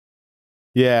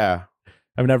Yeah.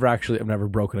 I've never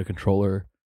broken a controller.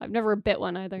 I've never bit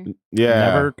one either.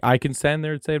 Yeah. I can stand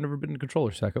there and say I've never been a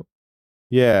controller, Sacco.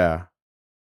 Yeah.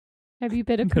 Have you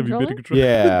bit a Have you controller? been a controller?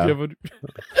 Yeah. Do you have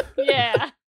Yeah.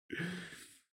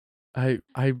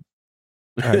 I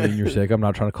mean, you're sick. I'm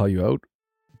not trying to call you out,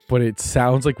 but it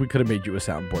sounds like we could have made you a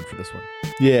soundboard for this one.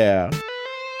 Yeah.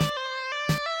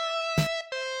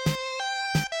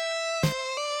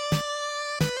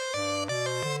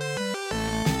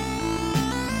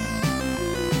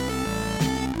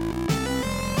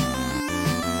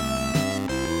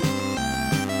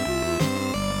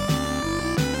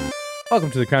 Welcome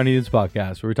to the Crown Indians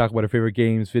podcast, where we talk about our favorite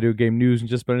games, video game news, and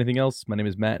just about anything else. My name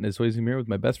is Matt, and as always, I'm here with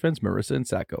my best friends, Marissa and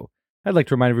Sacco. I'd like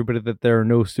to remind everybody that there are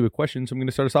no stupid questions, so I'm going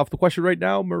to start us off with the question right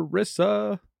now.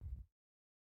 Marissa,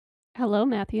 Hello,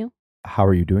 Matthew. how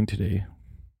are you doing today?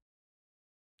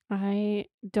 I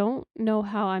don't know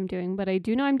how I'm doing, but I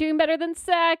do know I'm doing better than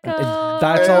Sacco.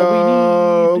 That's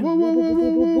all we need. Woo, woo, woo,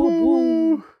 woo, woo,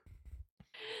 woo.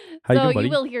 How you So doing, buddy?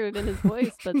 you will hear it in his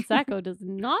voice, but Sacco does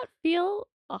not feel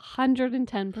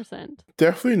 110%.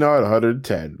 Definitely not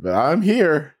 110, but I'm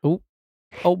here.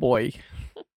 Oh boy.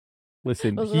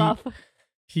 Listen, It was rough.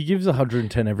 he gives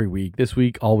 110 every week. This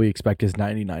week, all we expect is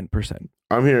 99%.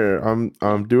 I'm here.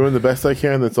 I'm doing the best I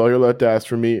can. That's all you're allowed to ask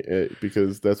from me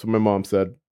because that's what my mom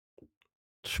said.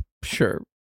 Sure.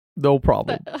 No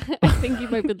problem. But I think you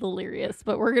might be delirious,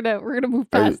 but we're gonna move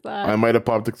past that. I might have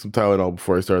popped some Tylenol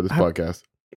before I started this podcast.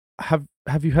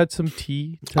 Have you had some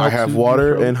tea? I have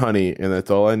water and honey, and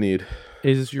that's all I need.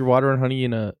 Is your water and honey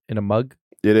in a mug?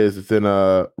 It is. It's in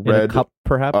a red In a cup,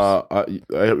 perhaps? I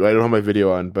don't have my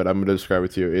video on, but I'm going to describe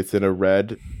it to you. It's in a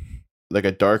red, like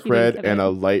a dark You didn't red get and it. a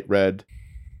light red,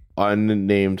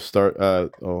 unnamed I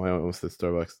almost said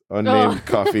Starbucks. Unnamed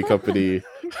coffee company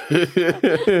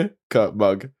cup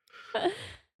mug. I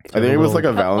think it was like a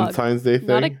Cup mug. Valentine's Day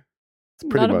Not a- thing. It's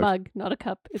pretty Not a mug. mug, not a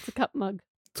cup. It's a cup mug.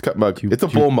 It's a cup mug. Do you- It's a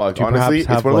do you- bowl mug. do you Honestly, perhaps it's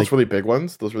have, one of those like- really big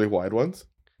ones, those really wide ones.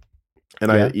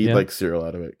 And Yeah, I eat yeah. like cereal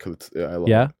out of it because I love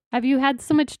Yeah? it. Have you had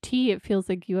so much tea it feels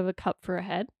like you have a cup for a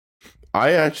head?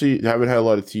 I actually haven't had a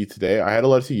lot of tea today. I had a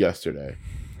lot of tea yesterday.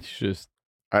 It's just,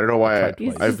 I don't know why. Tried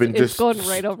He's I've been it's just going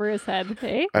right over his head,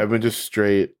 hey? I've been just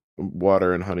straight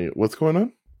water and honey. What's going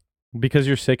on? because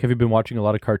you're sick, have you been watching a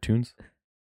lot of cartoons?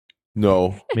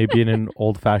 No, Maybe in an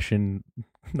old-fashioned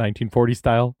 1940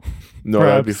 style? no,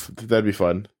 Perhaps. that'd be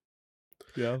fun.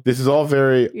 Yeah. This is all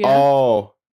very Yeah.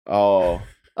 oh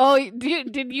Oh,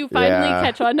 did you finally Yeah.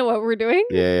 catch on to what we're doing?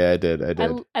 yeah, I did.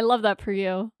 I love that for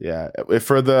you. Yeah,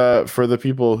 for the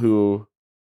people who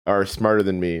are smarter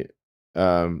than me,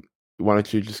 why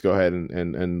don't you just go ahead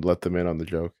and let them in on the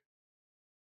joke?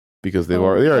 Because they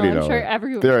already I'm know.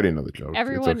 sure They already know the joke.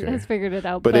 everyone it's okay. has figured it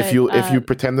out. But if you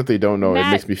pretend that they don't know, it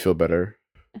Matt- makes me feel better.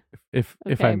 If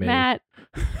okay, I may. Matt,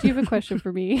 do you have a question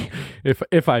for me?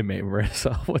 If I may,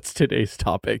 Marissa, what's today's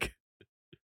topic?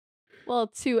 Well,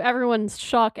 to everyone's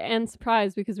shock and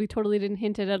surprise, because we totally didn't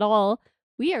hint it at all,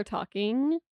 we are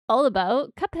talking all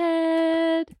about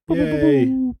Cuphead.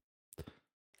 Yay.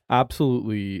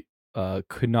 Absolutely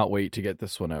could not wait to get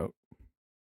this one out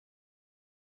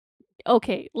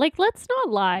Okay, let's not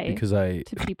lie because I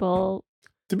to people.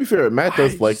 To be fair, Matt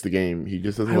does I like just- the game. He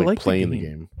just doesn't I like like the playing the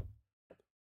game. game.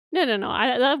 No.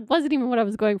 That wasn't even what I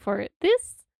was going for.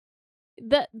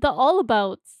 The all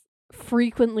abouts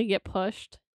frequently get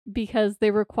pushed because they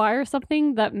require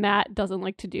something that Matt doesn't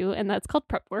like to do, and that's called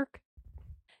prep work.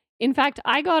 In fact,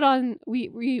 I got on.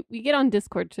 We get on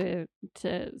Discord to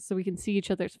so we can see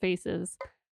each other's faces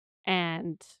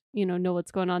and know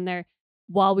what's going on there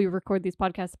while we record these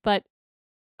podcasts. But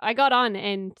I got on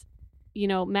and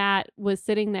Matt was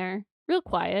sitting there real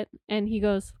quiet, and he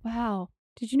goes, "Wow.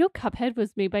 Did you know Cuphead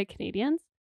was made by Canadians?"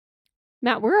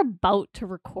 Matt, we're about to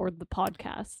record the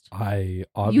podcast. I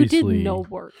obviously You did no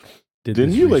work. Didn't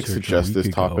this you like research a suggest this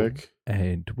week ago topic?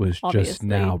 and was just Obviously.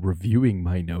 now reviewing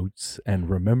my notes and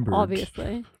remembered.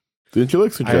 Obviously. Didn't you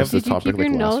like suggest this Did you topic keep your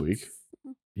like last notes?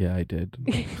 week? Yeah, I did.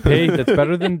 Hey, that's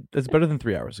better than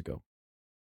 3 hours ago.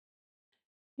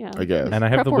 Yeah. I guess. And I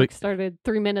have Prep the work wiki. started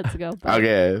 3 minutes ago. But, I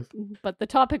guess. but the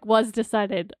topic was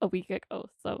decided a week ago.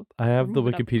 So I have the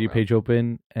Whatever, Wikipedia bro. page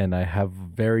open, and I have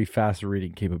very fast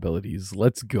reading capabilities.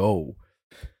 Let's go.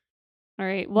 all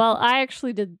right. Well, I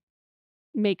actually did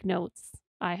make notes.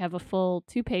 I have a full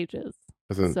 2 pages.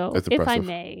 So That's if I impressive.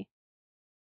 may,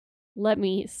 let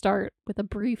me start with a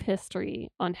brief history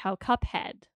on how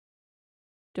Cuphead,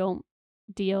 Don't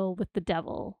Deal with the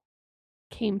Devil,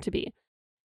 came to be.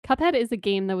 Cuphead is a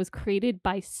game that was created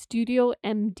by Studio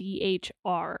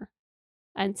MDHR.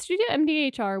 And Studio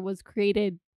MDHR was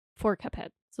created for Cuphead.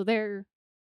 So they're,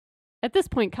 at this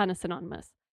point, kind of synonymous.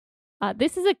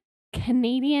 This is a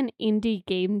Canadian indie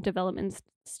game development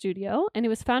studio, and it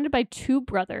was founded by two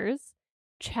brothers,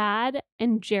 Chad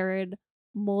and Jared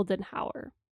Moldenhauer.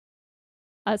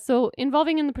 So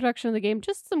involving in the production of the game,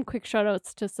 just some quick shout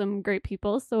outs to some great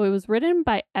people. So it was written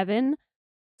by Evan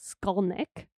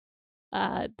Skolnick.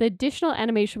 The additional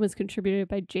animation was contributed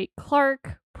by Jake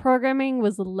Clark. Programming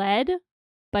was led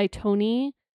by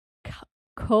Tony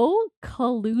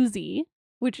Kaluzzi,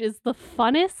 which is the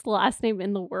funnest last name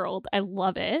in the world. I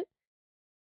love it.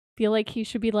 Feel like he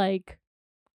should be like,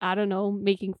 I don't know,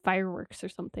 making fireworks or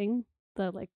something.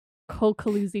 The like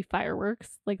Kaluzzi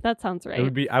fireworks. Like that sounds right. It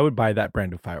would be. I would buy that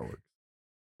brand of fireworks.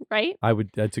 Right? I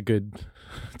would. That's a good.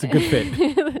 It's a good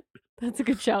fit. That's a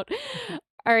good shout.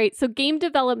 All right. So game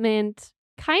development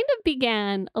kind of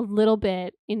began a little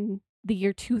bit in the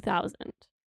year 2000,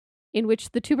 in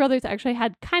which the two brothers actually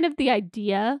had kind of the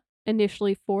idea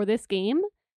initially for this game,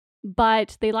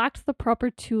 but they lacked the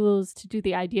proper tools to do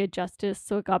the idea justice,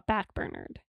 so it got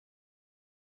backburnered.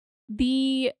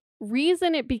 The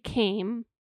reason it became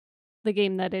the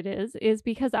game that it is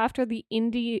because after the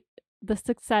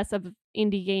success of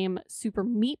indie game Super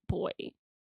Meat Boy,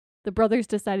 the brothers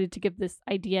decided to give this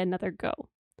idea another go.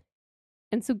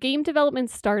 And so game development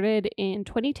started in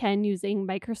 2010 using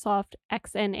Microsoft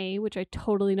XNA, which I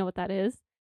totally know what that is,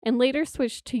 and later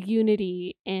switched to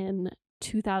Unity in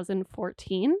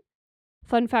 2014.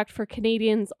 Fun fact for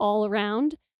Canadians all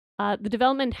around, the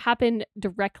development happened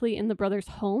directly in the brothers'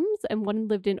 homes, and one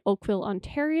lived in Oakville,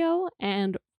 Ontario,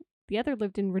 and the other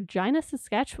lived in Regina,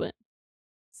 Saskatchewan.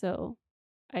 So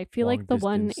I feel Long like the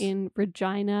one distance. in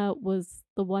Regina was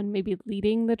the one maybe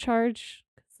leading the charge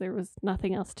because there was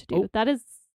nothing else to do. Oh. That is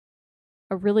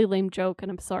a really lame joke,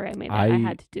 and I'm sorry I made it. I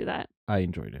had to do that. I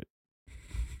enjoyed it.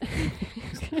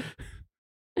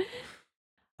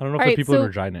 I don't know if All the right, people in so-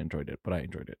 Regina enjoyed it, but I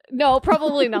enjoyed it. No,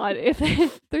 probably not.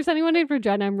 If there's anyone in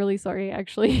Regina, I'm really sorry.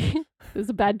 Actually, it was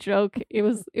a bad joke. It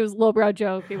was lowbrow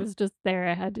joke. It was just there.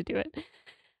 I had to do it.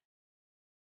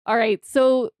 All right.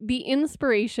 So the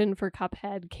inspiration for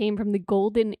Cuphead came from the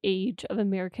golden age of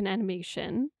American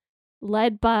animation,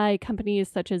 led by companies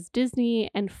such as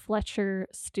Disney and Fletcher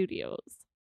Studios.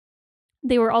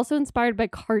 They were also inspired by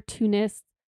cartoonists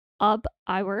Ub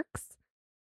Iwerks,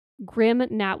 Grim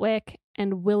Natwick,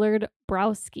 and Willard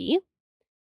Browski.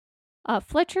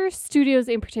 Fletcher Studios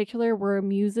in particular were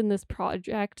amused in this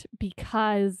project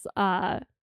because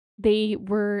they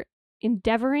were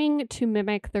endeavoring to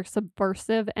mimic their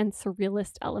subversive and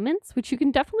surrealist elements, which you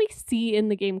can definitely see in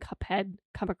the game Cuphead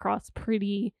come across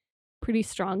pretty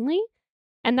strongly.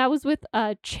 And that was with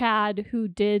Chad, who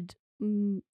did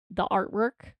the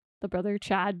artwork. The brother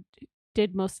Chad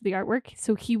did most of the artwork,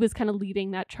 so he was kind of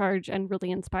leading that charge and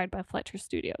really inspired by Fletcher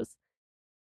Studios.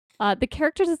 The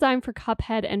character design for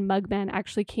Cuphead and Mugman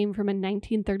actually came from a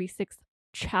 1936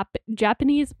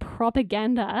 Japanese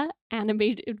propaganda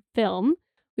animated film,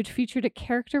 which featured a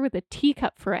character with a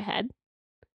teacup for a head.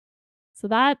 So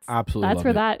that's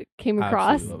where that came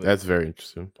across. That's very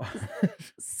interesting.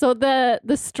 So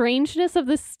the strangeness of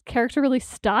this character really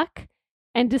stuck,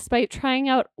 and despite trying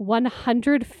out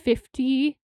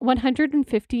 150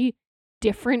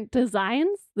 different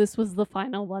designs, this was the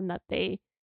final one that they,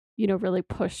 really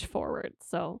pushed forward.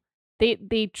 So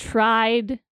they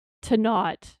tried to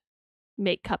not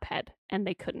make Cuphead, and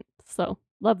they couldn't. So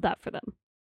love that for them.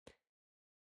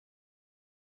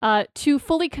 To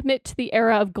fully commit to the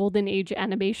era of golden age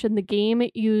animation, the game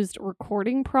used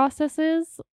recording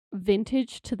processes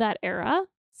vintage to that era.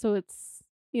 So it's,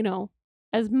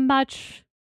 as much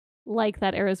like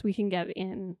that era as we can get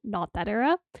in not that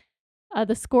era.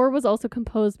 The score was also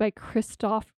composed by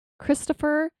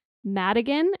Christopher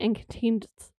Madigan and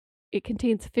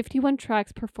contains 51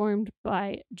 tracks performed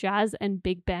by jazz and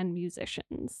big band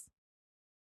musicians.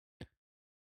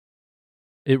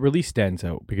 It really stands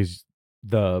out because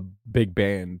the big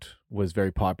band was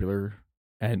very popular,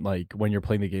 and like when you're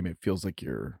playing the game, it feels like it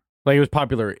was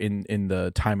popular in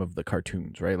the time of the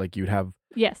cartoons, right? Like you'd have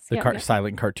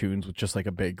silent cartoons with just like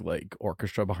a big like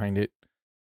orchestra behind it.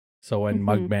 So when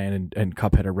Mugman and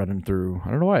Cuphead are running through,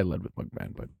 I don't know why I led with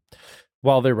Mugman, but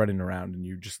while they're running around and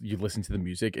you listen to the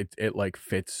music, it like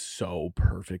fits so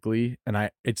perfectly.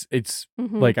 And it's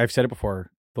like I've said it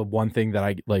before, the one thing that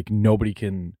I like nobody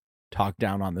can talk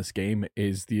down on this game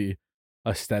is the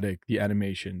aesthetic, the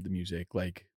animation, the music,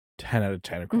 like 10 out of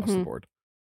 10 across the board.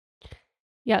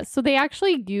 Yeah, so they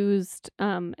actually used,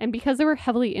 and because they were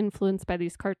heavily influenced by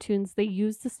these cartoons, they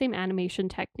used the same animation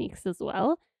techniques as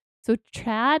well. So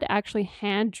Chad actually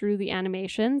hand drew the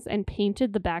animations and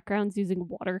painted the backgrounds using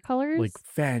watercolors. Like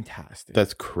fantastic.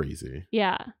 That's crazy.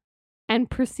 Yeah. And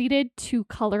proceeded to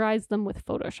colorize them with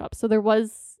Photoshop. So there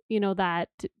was, that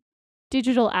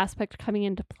digital aspect coming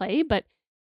into play, but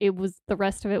the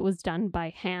rest of it was done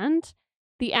by hand.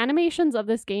 The animations of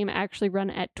this game actually run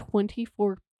at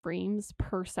 24 frames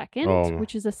per second,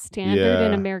 which is a standard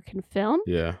in American film.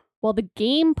 Yeah. While the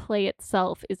gameplay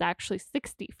itself is actually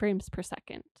 60 frames per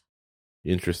second.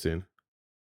 Interesting.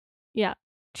 Yeah.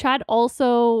 Chad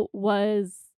also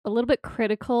was a little bit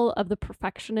critical of the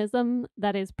perfectionism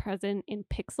that is present in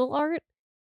pixel art.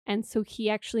 And so he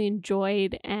actually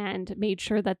enjoyed and made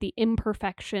sure that the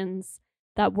imperfections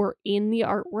that were in the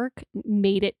artwork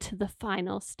made it to the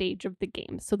final stage of the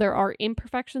game. So there are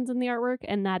imperfections in the artwork,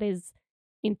 and that is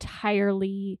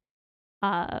entirely,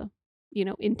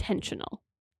 intentional.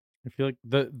 I feel like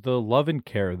the love and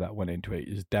care that went into it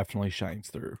is definitely shines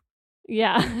through.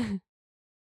 Yeah.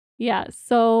 Yeah.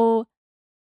 So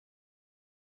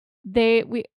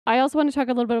I also want to talk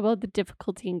a little bit about the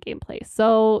difficulty in gameplay.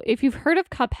 So if you've heard of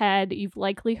Cuphead, you've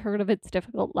likely heard of its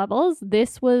difficult levels.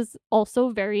 This was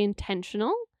also very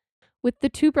intentional, with the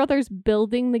two brothers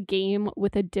building the game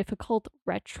with a difficult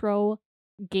retro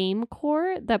game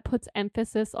core that puts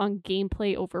emphasis on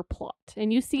gameplay over plot.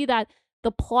 And you see that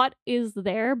the plot is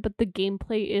there, but the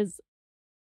gameplay is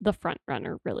the front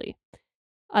runner, really.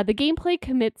 The gameplay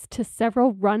commits to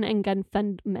several run and gun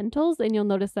fundamentals, and you'll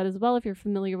notice that as well if you're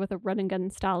familiar with a run and gun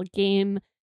style game.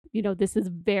 This is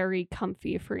very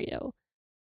comfy for you.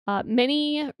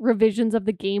 Many revisions of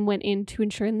the game went into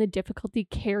ensuring the difficulty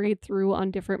carried through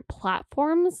on different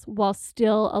platforms while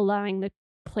still allowing the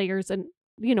players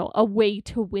a way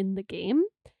to win the game.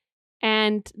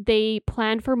 And they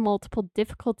planned for multiple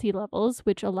difficulty levels,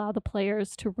 which allow the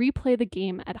players to replay the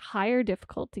game at higher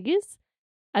difficulties,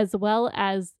 as well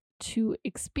as to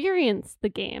experience the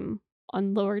game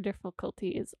on lower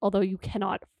difficulties, although you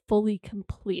cannot fully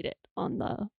complete it on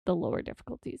the lower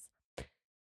difficulties.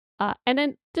 And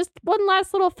then just one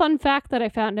last little fun fact that I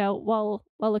found out while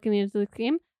looking into this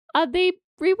game, they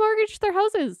remortgaged their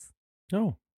houses.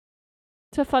 Oh.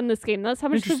 To fund this game. That's how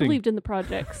much they believed in the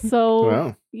project. So,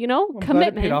 wow. I'm commitment. glad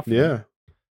it paid off. Yeah.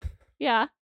 Yeah.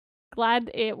 Glad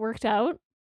it worked out.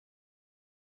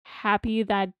 Happy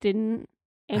that didn't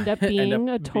end up being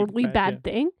a totally bad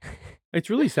thing. It's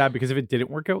really sad because if it didn't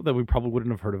work out, then we probably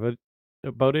wouldn't have heard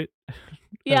about it.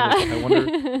 Yeah.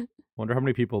 I wonder how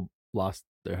many people lost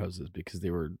their houses because they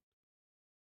were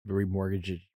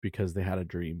remortgaged because they had a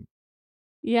dream.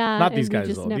 Yeah. Not these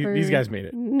guys though. These guys made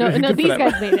it. No, these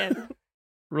guys made it.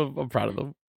 I'm proud of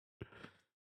them.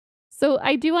 So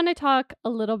I do want to talk a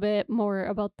little bit more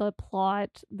about the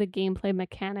plot, the gameplay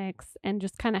mechanics, and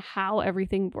just kind of how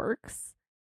everything works.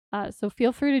 So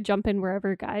feel free to jump in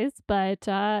wherever, guys. But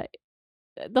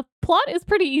the plot is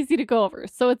pretty easy to go over.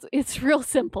 So it's real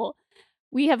simple.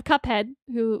 We have Cuphead,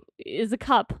 who is a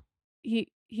cup.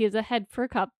 He is a head for a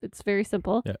cup. It's very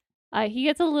simple. Yeah. He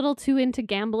gets a little too into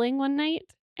gambling one night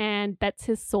and bets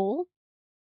his soul.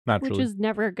 Naturally. Which is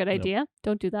never a good idea.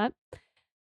 Don't do that.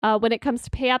 When it comes to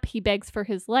pay up, he begs for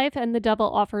his life, and the devil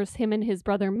offers him and his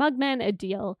brother Mugman a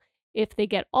deal. If they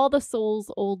get all the souls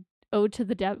owed to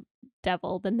the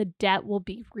devil, then the debt will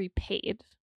be repaid.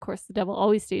 Of course, the devil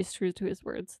always stays true to his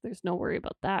words. There's no worry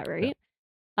about that, right?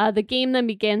 Yeah. The game then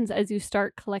begins as you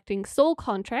start collecting soul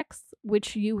contracts,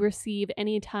 which you receive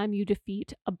anytime you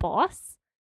defeat a boss.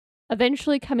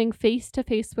 Eventually coming face to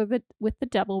face with the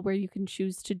devil, where you can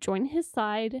choose to join his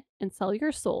side and sell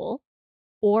your soul,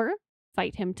 or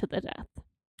fight him to the death.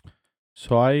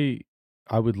 So I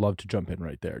would love to jump in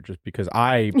right there, just because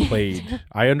I played.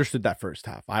 I understood that first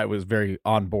half. I was very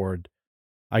on board.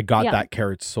 I got that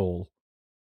carrot soul.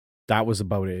 That was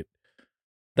about it.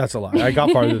 That's a lie. I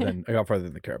got farther than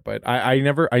the carrot, but I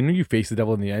knew you faced the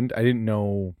devil in the end. I didn't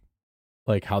know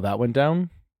like how that went down.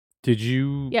 Did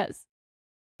you? Yes.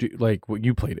 What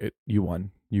you played it, you won.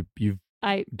 You've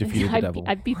defeated the devil.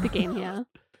 I beat the game. Yeah.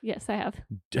 Yes, I have.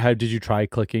 How did you try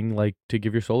clicking to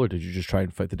give your soul, or did you just try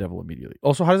and fight the devil immediately?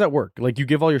 Also, how does that work? Like, you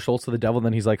give all your souls to the devil, and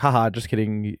then he's like, haha, just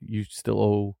kidding. You still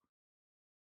owe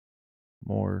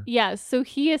more. Yeah. So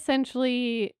he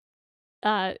essentially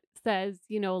says,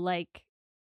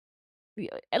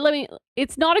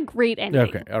 it's not a great ending.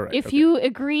 Okay. All right. If you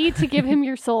agree to give him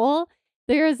your soul,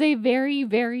 there is a very,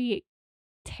 very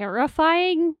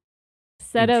terrifying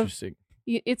set of.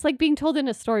 It's like being told in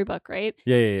a storybook, right?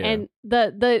 Yeah. And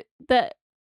the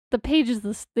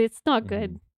pages, it's not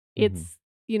good. It's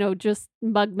just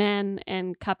Mugman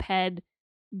and Cuphead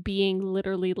being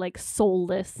literally like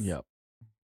soulless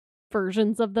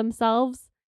versions of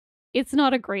themselves. It's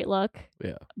not a great look.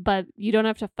 Yeah. But you don't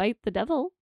have to fight the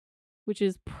devil, which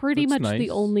is pretty much nice.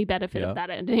 the only benefit of that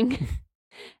ending.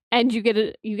 And you get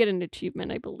an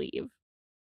achievement, I believe.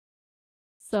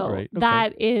 So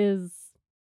that is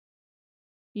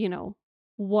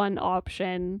one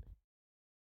option.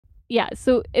 Yeah,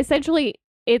 so essentially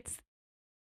it's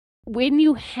when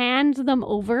you hand them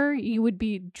over, you would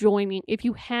be joining. If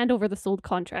you hand over the sold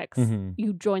contracts,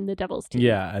 you join the devil's team.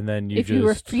 Yeah, and then if you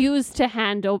refuse to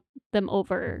hand them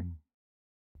over,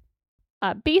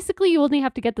 basically you only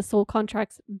have to get the soul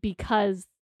contracts because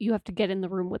you have to get in the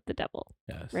room with the devil.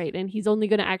 Yes. Right? And he's only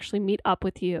going to actually meet up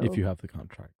with you if you have the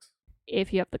contracts.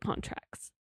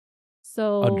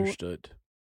 So understood.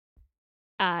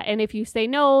 And if you say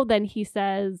no, then he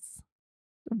says,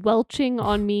 welching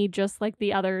on me just like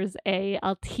the others,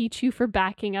 I'll teach you for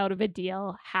backing out of a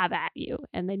deal, have at you.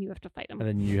 And then you have to fight him. And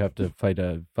then you have to fight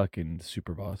a fucking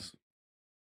super boss.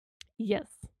 Yes.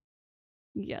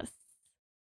 Yeah.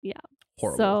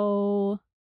 Horrible. So,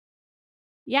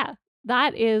 yeah,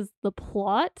 that is the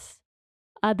plot.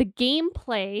 The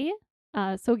gameplay.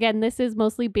 So again, this is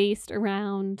mostly based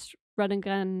around run and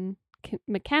gun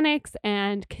mechanics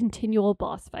and continual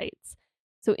boss fights.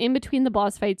 So in between the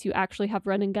boss fights, you actually have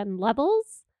run and gun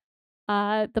levels.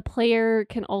 The player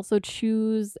can also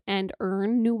choose and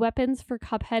earn new weapons for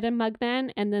Cuphead and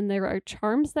Mugman, and then there are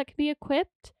charms that can be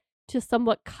equipped to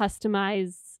somewhat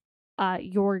customize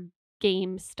your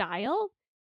game style.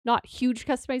 Not huge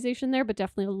customization there, but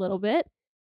definitely a little bit.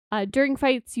 During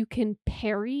fights, you can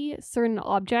parry certain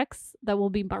objects that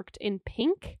will be marked in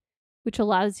pink, which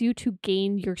allows you to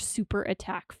gain your super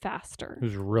attack faster. I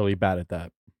was really bad at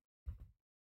that.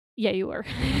 Yeah, you were.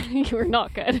 You were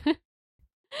not good.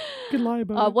 Good lie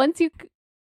about it.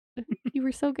 You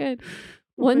were so good.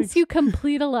 Once you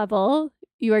complete a level,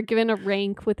 you are given a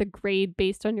rank with a grade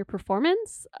based on your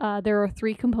performance. There are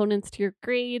 3 components to your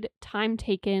grade: time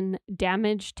taken,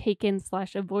 damage taken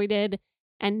 / avoided,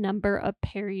 and number of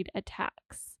parried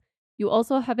attacks. You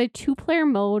also have a 2-player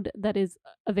mode that is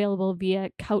available via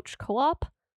couch co-op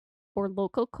or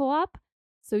local co-op,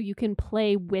 so you can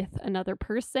play with another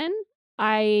person.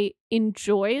 I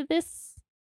enjoy this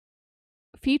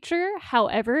feature.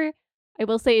 However, I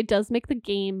will say it does make the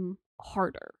game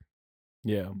harder.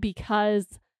 Yeah.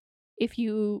 Because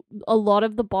a lot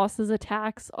of the boss's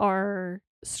attacks are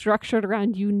structured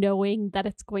around you knowing that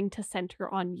it's going to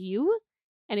center on you.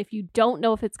 And if you don't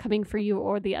know if it's coming for you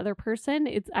or the other person,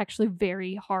 it's actually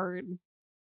very hard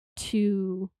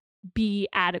to be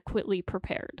adequately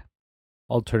prepared.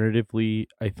 Alternatively,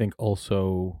 I think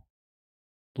also,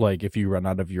 like, if you run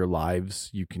out of your lives,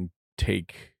 you can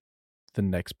take the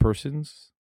next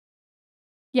person's.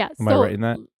 Yeah. Am I right in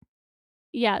that?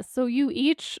 Yeah. So you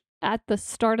each, at the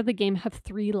start of the game, have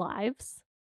 3 lives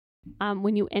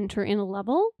when you enter in a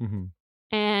level. Mm-hmm.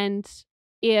 And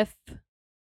if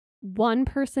one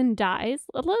person dies,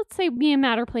 let's say me and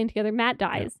Matt are playing together, Matt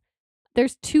dies. Yeah.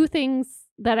 There's 2 things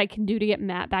that I can do to get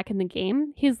Matt back in the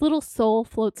game. His little soul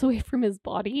floats away from his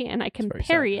body, and I can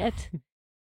parry it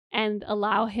and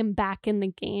allow him back in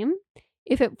the game.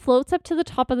 If it floats up to the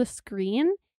top of the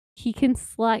screen, he can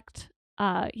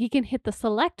hit the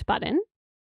select button,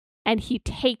 and he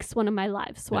takes one of my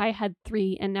lives. So I had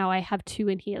 3, and now I have 2,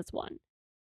 and he has 1.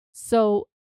 So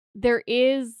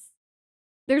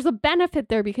there's a benefit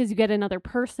there because you get another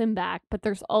person back, but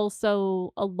there's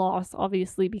also a loss,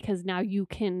 obviously, because now you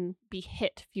can be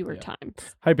hit fewer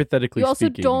times. Hypothetically you also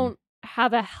speaking, don't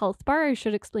have a health bar. I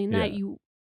should explain that.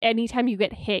 Anytime you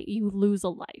get hit, you lose a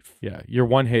life. Yeah, you're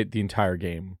one hit the entire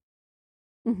game.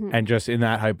 Mm-hmm. And just in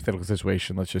that hypothetical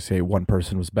situation, let's just say one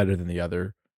person was better than the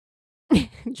other.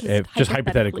 just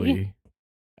hypothetically.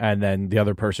 And then the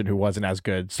other person who wasn't as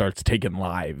good starts taking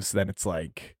lives, then it's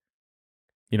like,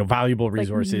 valuable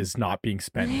resources not being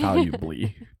spent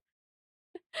valuably.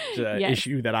 It's an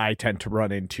issue that I tend to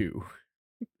run into.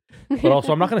 But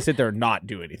also, I'm not going to sit there and not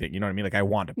do anything. You know what I mean? Like, I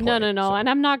want to play. No. So. And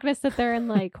I'm not going to sit there and,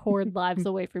 like, hoard lives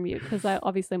away from you because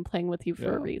obviously I'm playing with you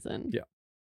for a reason. Yeah.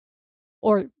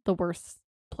 Or the worst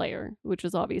player, which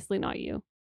is obviously not you.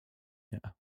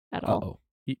 Yeah. At all.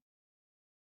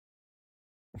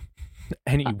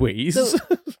 Anyways.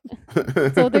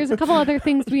 So there's a couple other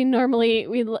things we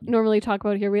normally talk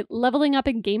about here. Leveling up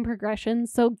in game progression.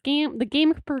 So the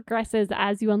game progresses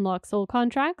as you unlock soul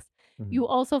contracts. Mm-hmm. You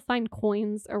also find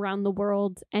coins around the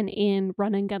world and in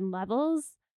run and gun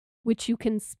levels, which you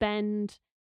can spend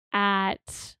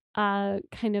at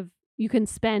you can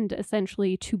spend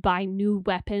essentially to buy new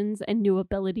weapons and new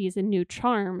abilities and new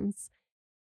charms.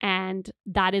 And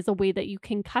that is a way that you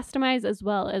can customize as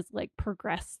well as, like,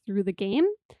 progress through the game.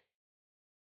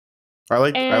 I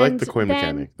like the coin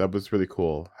mechanic. That was really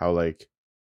cool. How, like,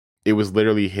 it was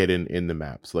literally hidden in the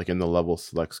map. So, like, in the level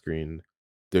select screen,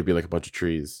 there'd be, like, a bunch of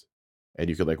trees, and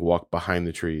you could, like, walk behind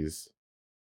the trees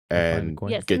and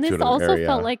get to another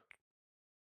area.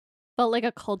 Felt like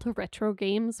a cult of retro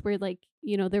games where, like,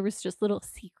 you know, there was just little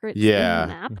secrets in the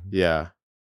map. Yeah.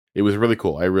 It was really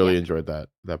cool. I really enjoyed that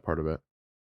part of it.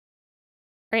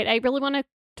 Right. I really want to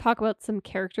talk about some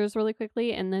characters really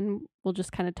quickly, and then we'll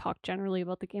just kind of talk generally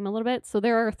about the game a little bit. So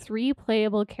there are 3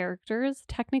 playable characters,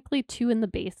 technically 2 in the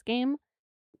base game.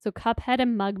 So Cuphead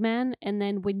and Mugman, and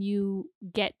then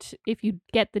if you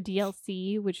get the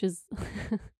DLC, which is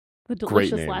the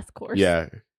delicious last course. Yeah,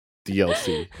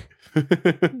 DLC.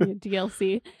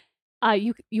 DLC.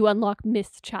 You unlock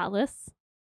Miss Chalice.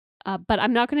 But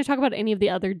I'm not going to talk about any of the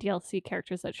other DLC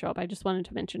characters that show up. I just wanted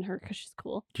to mention her because she's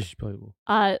cool. She's playable.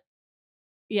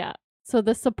 Yeah. So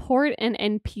the support and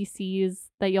NPCs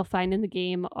that you'll find in the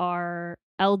game are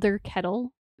Elder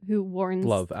Kettle, who warns...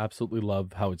 Absolutely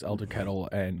love how it's Elder Kettle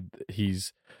and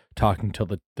he's talking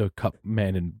to the Cup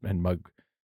Man and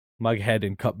Mughead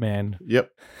and Cup Man.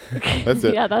 Yep. That's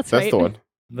it. Yeah, that's right. That's the one.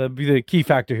 The key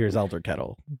factor here is Elder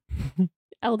Kettle.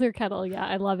 Elder Kettle, yeah,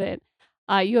 I love it.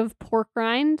 You have Pork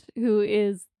Rind, who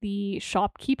is the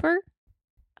shopkeeper.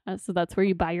 So that's where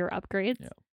you buy your upgrades. Yeah.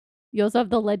 You also have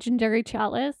the legendary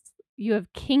Chalice. You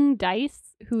have King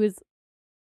Dice, who is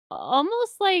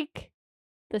almost like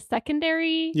the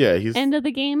secondary end of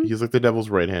the game. He's like the devil's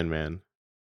right-hand man.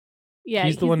 Yeah,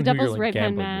 he's the devil's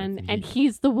right-hand man, and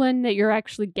he's the one that you're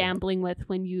actually gambling with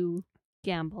when you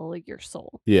gamble your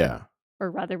soul. Yeah.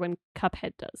 Or rather when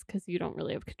Cuphead does, because you don't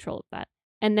really have control of that.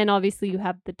 And then obviously you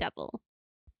have the devil.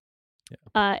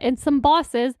 Yeah. And some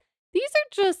bosses. These are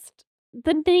just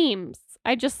the names.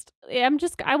 I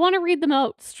want to read them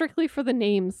out strictly for the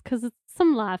names because it's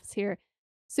some laughs here.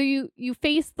 So you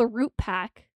face the Root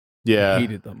Pack. Yeah, I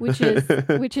hated them.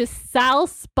 Which is Sal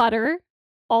Sputter,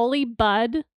 Ollie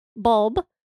Bulb,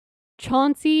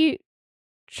 Chauncey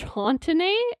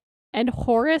Chauntene, and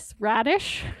Horace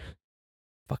Radish.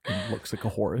 Fucking looks like a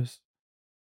Horace.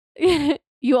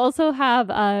 You also have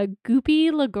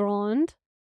Goopy Legrand.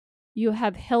 You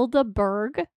have Hilda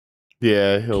Berg.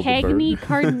 Yeah, Hilda Cagney Berg.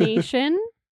 Carnation.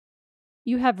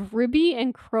 You have Ribby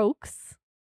and Croaks.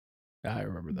 I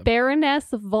remember them. Baroness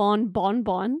von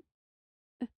Bonbon.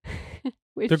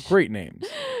 They're great names.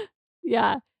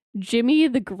 Yeah. Jimmy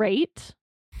the Great.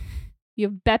 You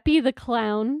have Beppy the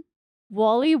Clown.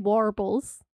 Wally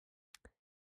Warbles.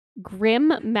 Grim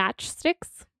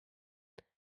Matchsticks.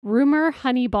 Rumor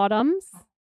Honeybottoms.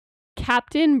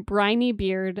 Captain Briny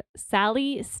Beard,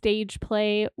 Sally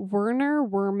Stageplay, Werner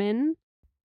Werman,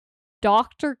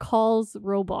 Dr. Call's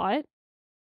Robot,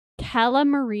 Calla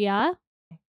Maria.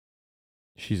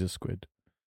 She's a squid.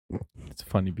 It's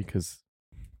funny because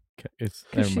it's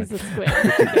she's a squid.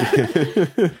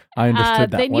 I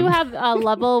understood that then one. You have a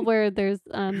level where there's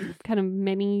kind of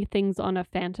many things on a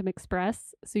Phantom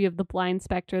Express. So you have the Blind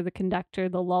Spectre, the Conductor,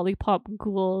 the Lollipop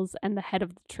Ghouls, and the Head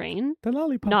of the Train. The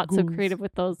Lollipop Not Ghouls. so creative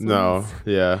with those ones. No,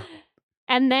 yeah.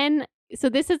 And then, so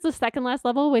this is the second last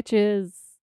level, which is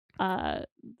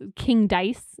King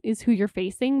Dice is who you're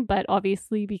facing. But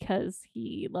obviously, because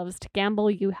he loves to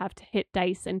gamble, you have to hit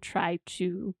dice and try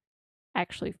to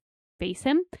actually face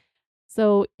him.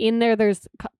 So in there's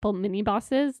a couple mini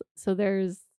bosses. So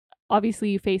there's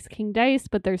obviously you face King Dice,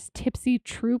 but there's Tipsy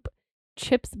Troop,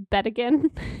 Chips Bettigan,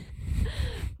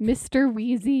 Mr.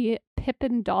 Wheezy,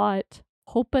 Pippin Dot,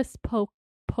 Hopus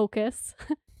Pocus,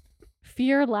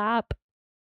 Fear Lap,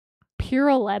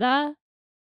 Piruletta,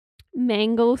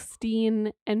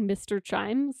 Mangosteen, and Mr.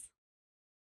 Chimes.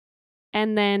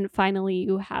 And then finally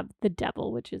you have the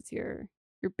devil, which is your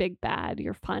big bad,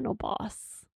 your final boss.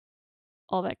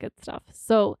 All that good stuff.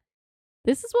 So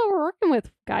this is what we're working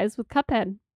with, guys, with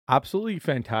Cuphead. Absolutely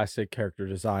fantastic character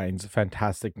designs,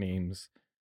 fantastic names.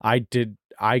 I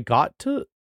got to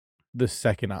the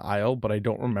second aisle, but I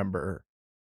don't remember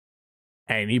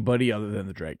anybody other than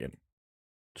the dragon.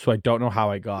 So I don't know how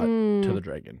I got to the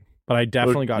dragon. But I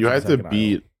definitely got to the second aisle. You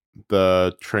had to beat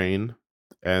the train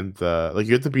and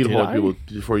you had to beat a whole people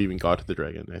before you even got to the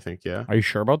dragon, I think, yeah. Are you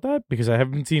sure about that? Because I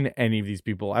haven't seen any of these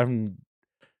people. I haven't.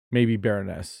 Maybe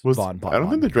Baroness Von Bon. I don't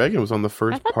think the dragon was on the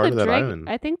first part of that island.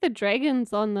 I think the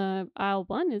dragon's on the aisle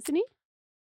 1, isn't he?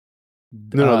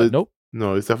 Nope.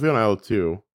 No, it's definitely on aisle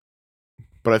 2.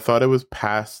 But I thought it was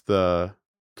past the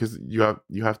because you have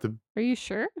to. Are you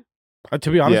sure?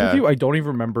 To be honest with you, I don't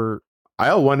even remember.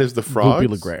 Aisle 1 is the frogs.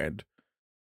 Legrand.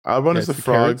 Aisle 1 is the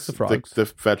frogs,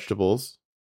 the vegetables,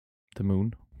 the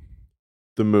moon,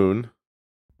 the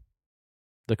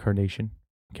carnation,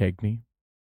 Cagney.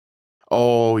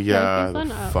 Oh yeah, the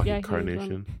fucking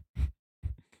carnation.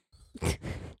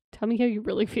 Tell me how you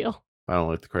really feel. I don't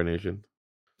like the carnation.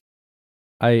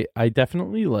 I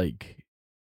definitely like.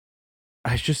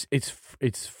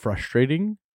 It's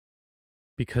frustrating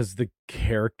because the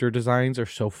character designs are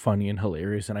so funny and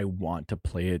hilarious, and I want to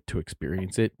play it to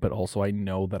experience it, but also I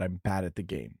know that I'm bad at the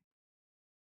game.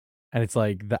 And it's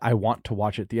like, I want to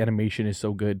watch it. The animation is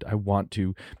so good. I want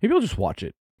to. Maybe I'll just watch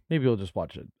it. Maybe I'll just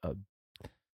watch it.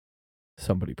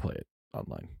 Somebody play it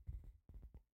online.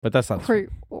 But that's not.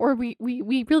 Or we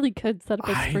really could set up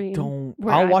a stream.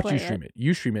 I'll watch you stream it.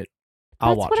 You stream it.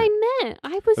 I'll watch it. That's what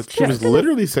I meant. She was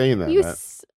literally saying that.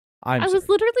 I was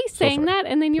literally saying that,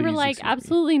 and then you were like,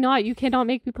 absolutely not. You cannot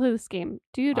make me play this game.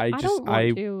 Dude, I don't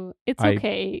want to. It's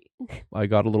okay. I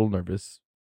got a little nervous.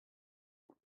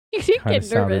 You didn't get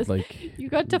nervous. Like you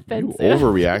got defensive. You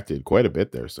overreacted quite a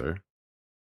bit there, sir.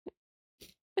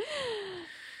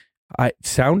 I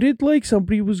sounded like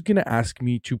somebody was going to ask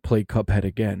me to play Cuphead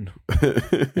again.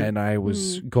 And I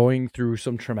was going through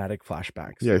some traumatic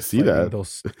flashbacks. Yeah, I see that.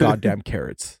 Those goddamn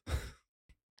carrots.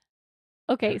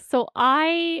 Okay, so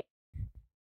I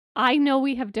know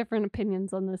we have different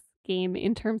opinions on this game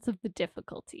in terms of the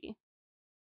difficulty.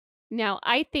 Now,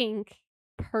 I think,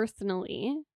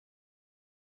 personally,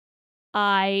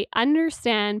 I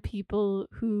understand people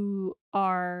who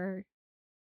are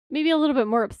maybe a little bit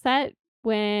more upset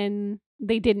when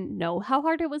they didn't know how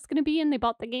hard it was going to be and they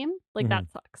bought the game. Like,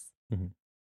 that sucks. Mm-hmm.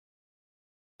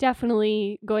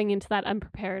 Definitely going into that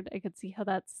unprepared, I could see how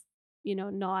that's,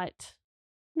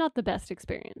 not the best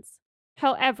experience.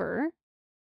 However,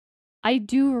 I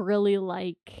do really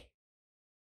like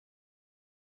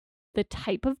the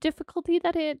type of difficulty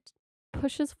that it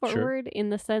pushes forward in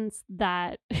the sense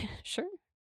that, sure.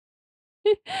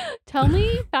 Tell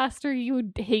me faster you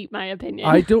would hate my opinion.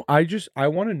 I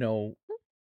want to know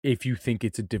if you think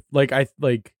it's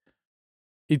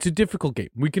it's a difficult game.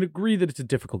 We can agree that it's a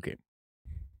difficult game.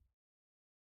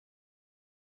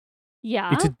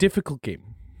 Yeah. It's a difficult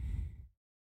game.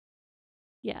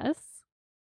 Yes.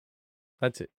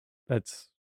 That's it.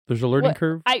 There's a learning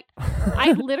curve. I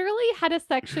literally had a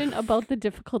section about the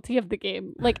difficulty of the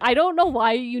game. Like, I don't know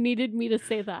why you needed me to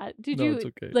say that. Did you? It's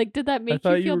okay. Like, did that make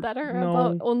you feel better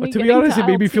about only? To be honest, it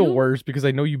made me feel worse because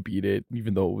I know you beat it,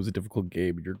 even though it was a difficult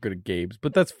game. And you're good at games,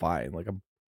 but that's fine. Like,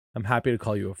 I'm happy to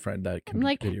call you a friend that can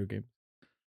beat video games.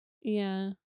 Yeah.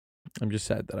 I'm just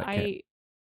sad that I can't.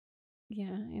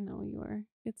 Yeah, I know you are.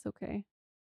 It's okay.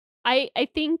 I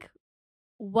think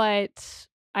what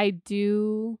I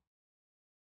do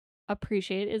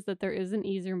appreciate is that there is an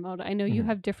easier mode. I know you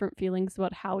have different feelings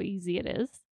about how easy it is,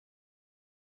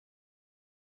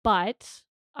 but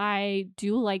I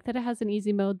do like that it has an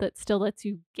easy mode that still lets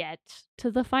you get to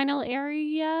the final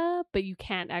area, but you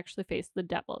can't actually face the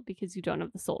devil because you don't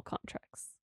have the soul contracts.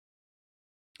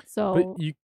 So, but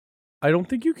I don't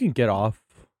think you can get off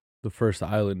the first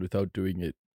island without doing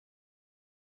it.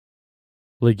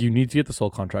 Like, you need to get the soul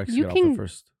contracts to get off the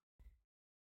first.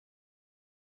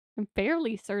 I'm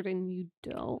fairly certain you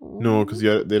don't. No, because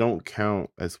they don't count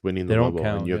as winning the level,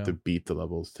 and you have to beat the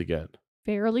levels to get.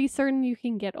 Fairly certain you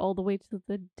can get all the way to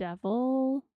the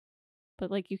devil, but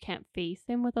like you can't face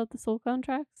him without the soul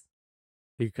contracts.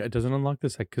 It doesn't unlock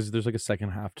this because there's like a second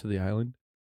half to the island.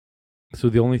 So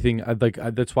the only thing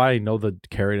that's why I know the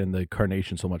carrot and the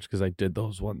carnation so much, because I did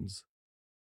those ones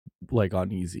like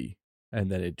on easy, and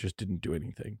then it just didn't do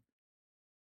anything.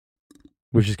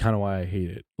 Which is kind of why I hate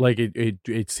it. Like,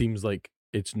 it seems like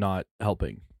it's not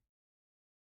helping.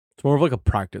 It's more of like a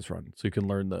practice run, so you can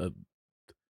learn the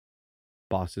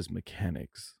boss's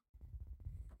mechanics.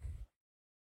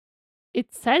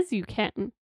 It says you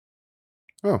can.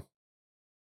 Oh.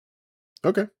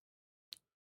 Okay.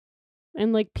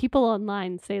 And like people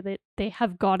online say that they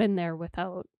have gotten there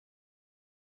without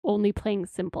only playing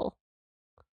simple.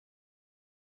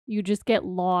 You just get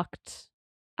locked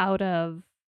out of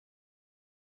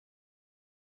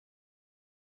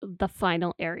the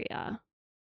final area.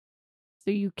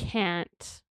 So you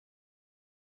can't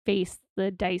face the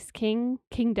Dice King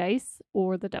Dice,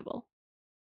 or the devil.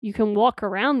 You can walk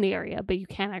around the area, but you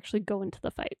can't actually go into the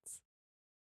fights.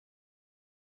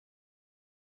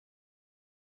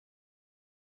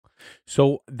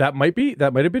 So that might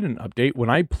have been an update. When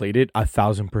I played it,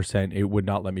 1,000%, it would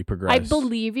not let me progress. I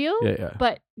believe you, yeah.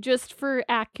 But just for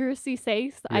accuracy's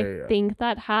sake, I think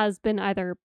that has been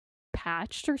either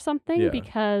patched or something,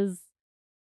 because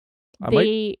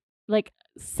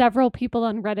several people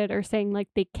on Reddit are saying like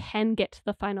they can get to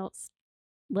the final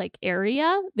like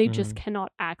area, they just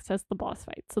cannot access the boss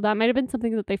fight. So that might have been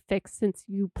something that they fixed since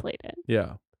you played it.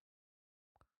 Yeah.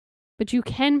 But you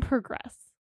can progress.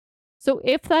 So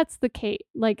if that's the case,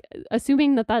 like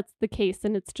assuming that that's the case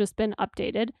and it's just been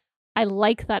updated, I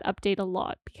like that update a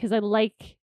lot, because I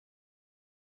like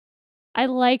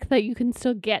that you can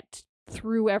still get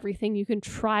through everything. You can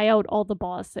try out all the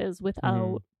bosses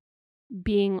without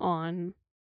being on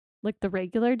like the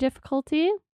regular difficulty.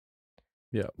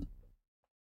 Yeah.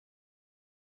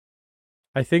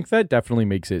 I think that definitely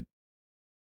makes it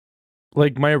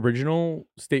like my original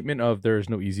statement of there is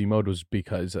no easy mode was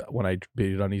because when I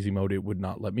beat it on easy mode, it would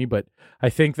not let me. But I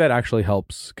think that actually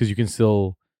helps because you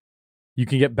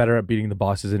can get better at beating the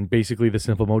bosses. And basically the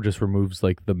simple mode just removes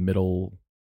like the middle,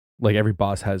 like every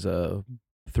boss has a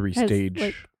 3-stage.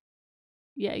 Like,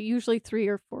 yeah, usually 3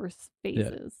 or 4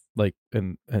 phases. Yeah, like,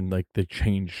 and like they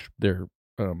change their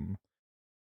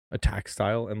attack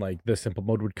style, and like the simple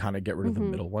mode would kind of get rid of the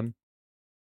middle one.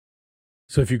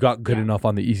 So if you got good enough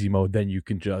on the easy mode, then you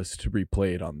can just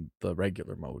replay it on the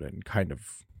regular mode and kind of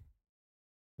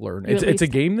learn. It's a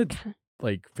game that's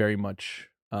like very much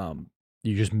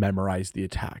you just memorize the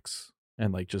attacks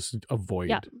and like just avoid.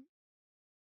 Yeah.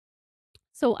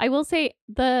 So I will say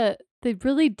the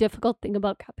really difficult thing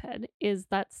about Cuphead is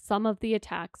that some of the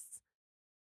attacks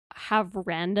have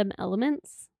random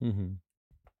elements. Mm-hmm.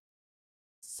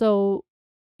 So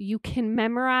you can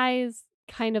memorize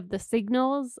kind of the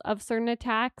signals of certain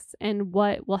attacks and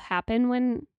what will happen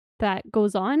when that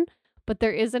goes on, but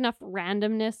there is enough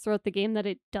randomness throughout the game that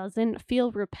it doesn't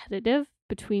feel repetitive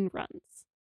between runs.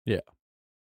 Yeah.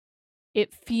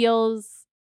 It feels...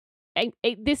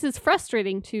 this is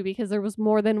frustrating too because there was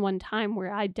more than one time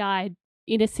where I died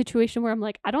in a situation where I'm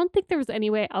like, I don't think there was any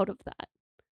way out of that.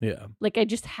 Yeah. Like I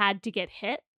just had to get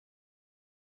hit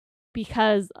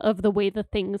because of the way the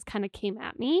things kind of came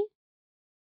at me.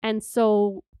 And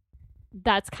so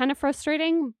that's kind of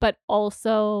frustrating, but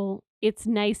also it's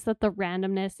nice that the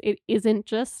randomness, it isn't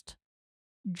just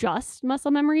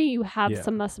muscle memory. You have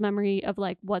some muscle memory of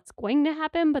like what's going to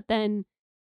happen, but then,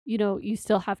 you know, you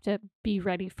still have to be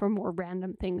ready for more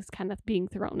random things kind of being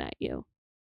thrown at you.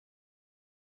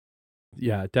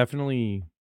 Yeah, definitely.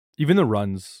 Even the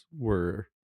runs were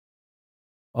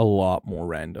a lot more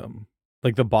random.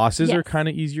 Like the bosses are kind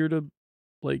of easier to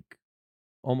like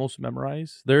almost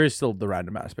memorize. There is still the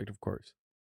random aspect, of course.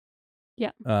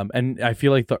 Yeah. And I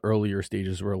feel like the earlier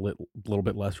stages were a little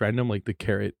bit less random. Like the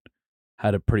carrot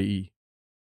had a pretty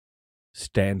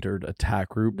standard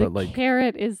attack route, but like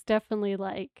carrot is definitely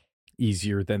like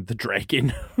easier than the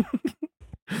dragon.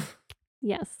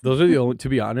 Yes. Those are the only, to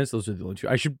be honest, those are the only two.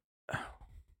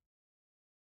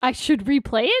 I should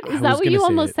replay it? Is that what you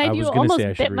almost said? You almost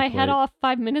bit my head off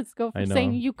 5 minutes ago for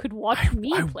saying you could watch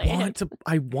me play it.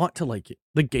 I want to like it.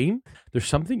 The game, there's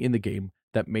something in the game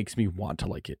that makes me want to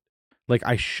like it. Like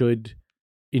I should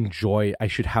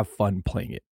have fun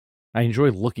playing it. I enjoy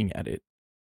looking at it.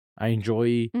 I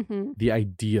enjoy the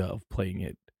idea of playing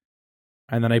it.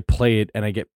 And then I play it and I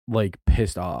get like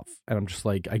pissed off. And I'm just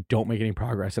like, I don't make any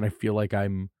progress. And I feel like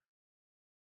I'm,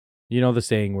 you know, the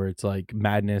saying where it's like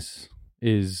madness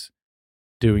is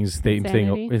doing the same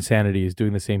thing. Insanity is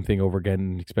doing the same thing over again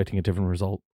and expecting a different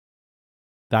result.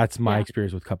 That's my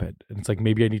experience with Cuphead. And it's like,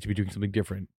 maybe I need to be doing something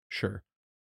different. Sure.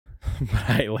 But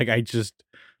I want to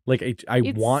like it.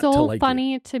 It's so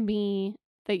funny to me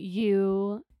that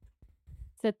you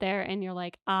sit there and you're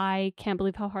like, I can't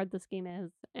believe how hard this game is.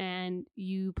 And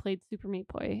you played Super Meat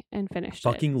Boy and finished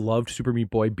it. Fucking loved Super Meat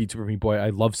Boy, beat Super Meat Boy.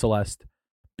 I love Celeste,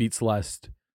 beat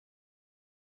Celeste.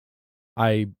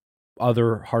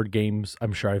 Other hard games,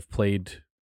 I'm sure I've played.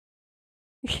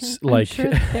 Like,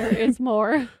 I'm sure there is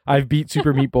more. I've beat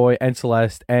Super Meat Boy and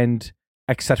Celeste and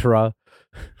etc.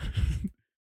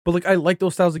 But like I like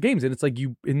those styles of games, and it's like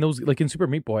you in those, like in Super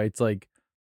Meat Boy, it's like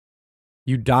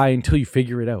you die until you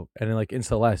figure it out, and then like in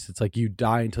Celeste, it's like you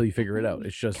die until you figure it out.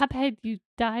 It's just Cuphead, you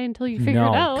die until you figure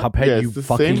it out. Cuphead, you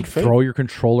fucking throw your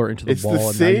controller into the wall,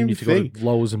 and now you need to go to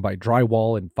Lowe's and buy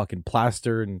drywall and fucking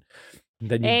plaster, and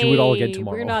then you do it all again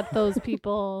tomorrow. We're not those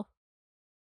people.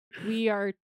 We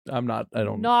are. I'm not. I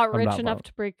don't. Not rich enough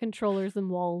to break controllers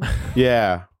and walls.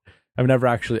 Yeah. I've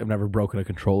never broken a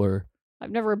controller.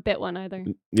 I've never bit one either.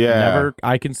 Yeah.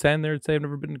 I can stand there and say I've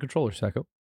never bitten a controller, Sacco.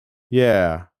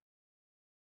 Yeah.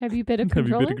 Have you bit a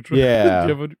controller? Yeah.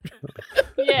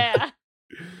 Yeah.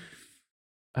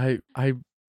 I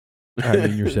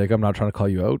mean, you're sick. I'm not trying to call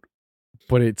you out,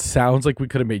 but it sounds like we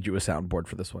could have made you a soundboard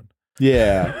for this one.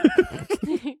 Yeah.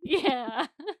 Yeah.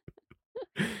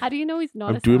 How do you know he's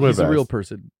not? He's a real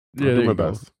person. I'm doing my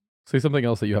best. Say something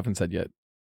else that you haven't said yet.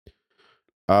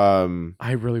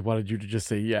 I really wanted you to just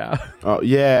say yeah. Oh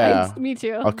yeah. Me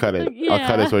too. I'll cut it. Yeah. I'll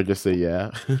cut it so I just say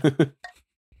yeah.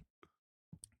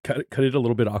 Cut it a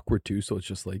little bit awkward too, so it's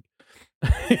just like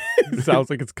it sounds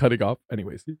like it's cutting off.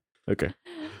 Anyways. Okay.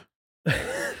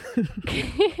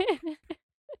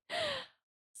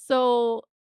 So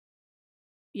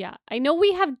yeah, I know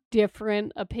we have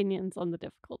different opinions on the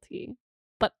difficulty,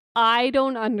 but I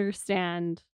don't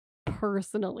understand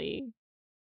personally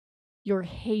your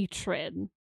hatred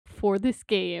for this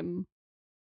game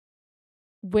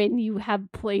when you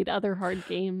have played other hard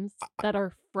games that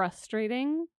are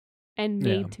frustrating and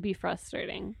made to be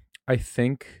frustrating? I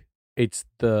think it's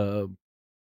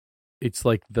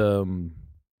like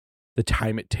the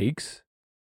time it takes.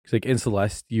 It's like in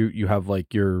Celeste, you have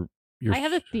like your. I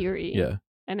have a theory. Yeah.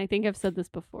 And I think I've said this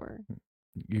before.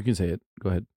 You can say it. Go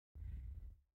ahead.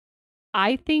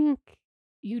 I think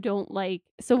you don't like...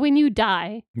 So when you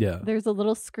die, yeah, there's a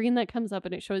little screen that comes up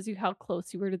and it shows you how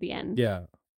close you were to the end. Yeah.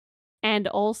 And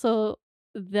also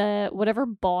whatever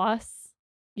boss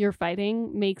you're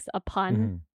fighting makes a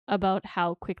pun about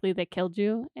how quickly they killed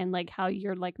you and like how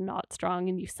you're like not strong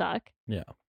and you suck. Yeah.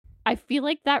 I feel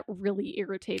like that really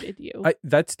irritated you.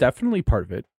 That's definitely part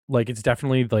of it. Like, it's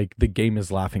definitely like the game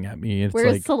is laughing at me. It's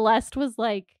Whereas like Celeste was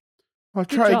like, I'll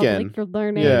try again. Like, you're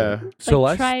learning. Yeah. Like,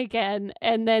 Celeste, try again.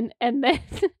 And then and then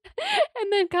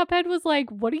Cuphead was like,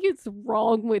 what is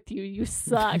wrong with you? You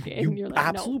suck. And you're like,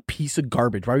 absolute no. piece of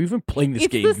garbage. Why are you even playing this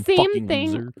It's game? the you same fucking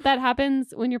thing loser. that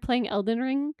happens when you're playing Elden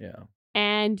Ring. Yeah.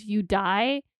 And you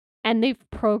die. And they've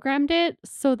programmed it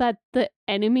so that the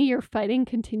enemy you're fighting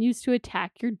continues to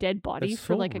attack your dead body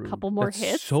for like rude. a couple more That's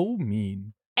hits. So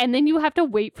mean. And then you have to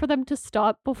wait for them to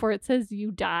stop before it says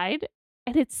you died.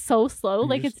 And it's so slow.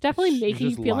 Like, it's definitely making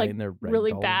you feel like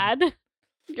really bad.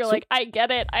 You're like, I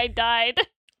get it. I died.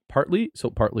 Partly.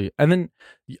 And then,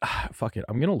 fuck it.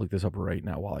 I'm going to look this up right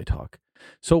now while I talk.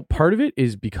 So part of it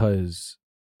is because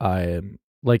I'm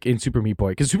like in Super Meat Boy.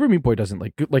 Because Super Meat Boy doesn't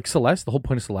like Celeste. The whole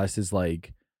point of Celeste is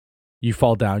like, you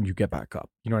fall down, you get back up.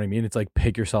 You know what I mean? It's like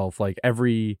pick yourself. Like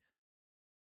every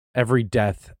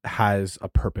death has a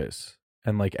purpose.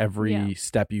 And like every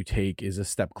step you take is a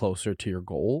step closer to your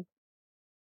goal.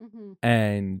 Mm-hmm.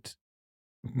 And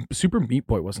Super Meat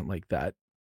Boy wasn't like that.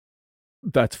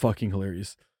 That's fucking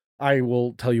hilarious. I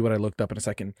will tell you what I looked up in a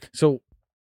second. So,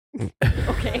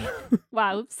 okay,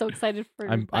 wow, I'm so excited for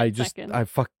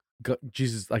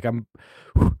Jesus, like I'm.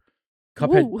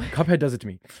 Cuphead does it to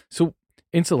me. So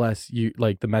in Celeste, you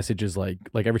like the message is like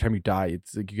every time you die,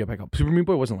 it's like you get back up. Super Meat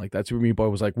Boy wasn't like that. Super Meat Boy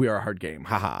was like, we are a hard game,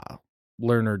 haha,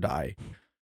 learn or die.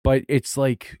 But it's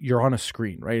like you're on a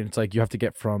screen, right? It's like you have to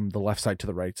get from the left side to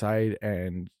the right side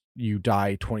and you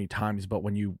die 20 times. But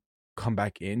when you come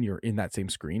back in, you're in that same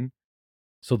screen.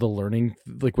 So the learning,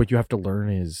 like what you have to learn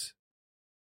is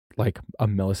like a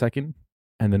millisecond.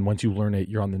 And then once you learn it,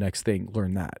 you're on the next thing,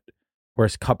 learn that.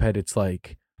 Whereas Cuphead, it's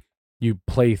like you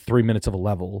play 3 minutes of a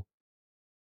level,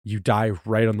 you die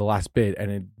right on the last bit,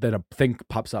 and then a thing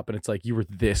pops up and it's like, you were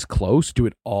this close, do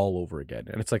it all over again.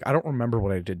 And it's like, I don't remember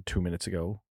what I did 2 minutes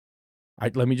ago.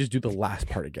 Let me just do the last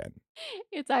part again.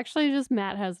 It's actually just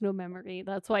Matt has no memory.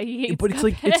 That's why he hates. But it's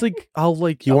like I'll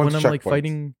like when I'm like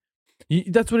fighting.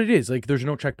 That's what it is. Like there's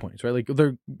no checkpoints, right? Like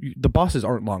the bosses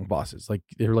aren't long bosses. Like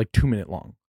they're like 2 minute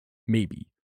long, maybe.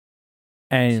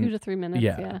 And 2 to 3 minutes.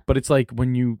 Yeah. But it's like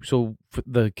when you for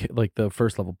the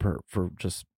first level for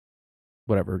just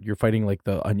whatever you're fighting like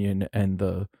the onion and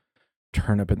the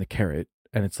turnip and the carrot,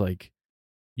 and it's like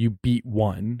you beat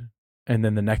one, and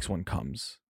then the next one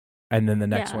comes. And then the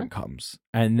next one comes,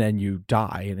 and then you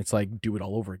die, and it's like, do it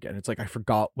all over again. It's like, I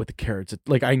forgot what the carrots,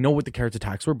 like, I know what the carrots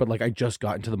attacks were, but like, I just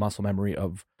got into the muscle memory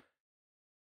of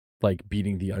like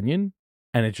beating the onion,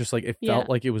 and it's just like, it felt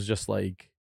like it was just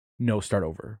like, no, start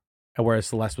over. And whereas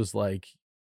Celeste was like,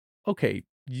 okay,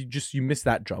 you missed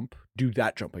that jump, do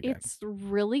that jump again. It's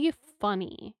really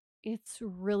funny. It's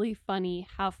really funny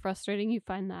how frustrating you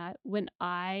find that when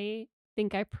I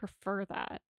think I prefer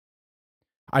that.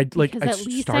 Because at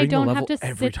least I don't have to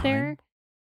sit there.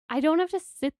 I don't have to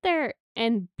sit there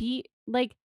and beat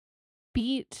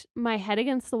my head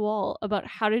against the wall about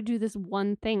how to do this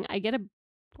one thing. I get a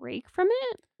break from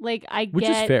it. Like which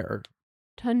is fair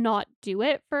to not do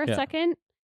it for a second,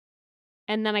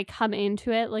 and then I come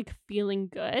into it like feeling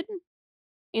good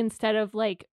instead of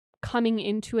like coming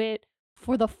into it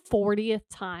for the 40th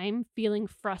time feeling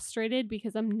frustrated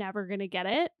because I'm never gonna get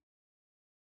it.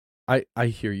 I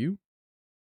hear you.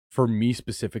 For me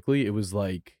specifically, it was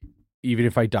like, even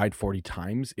if I died 40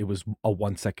 times, it was a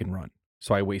 1 second run.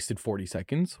 So I wasted 40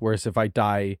 seconds. Whereas if I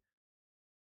die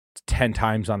 10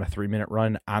 times on a 3 minute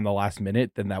run on the last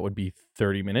minute, then that would be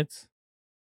 30 minutes.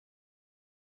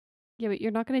 Yeah, but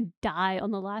you're not going to die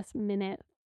on the last minute.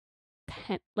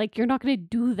 Like, you're not going to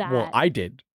do that. Well, I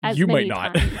did. You might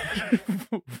not.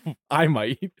 I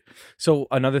might. So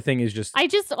another thing is just... I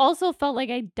just also felt like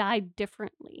I died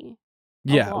differently.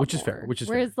 Yeah, which is fair.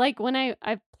 Whereas, like, when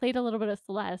I've played a little bit of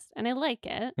Celeste and I like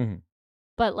it,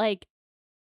 but like,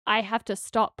 I have to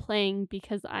stop playing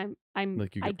because I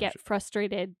get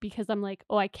frustrated because I'm like,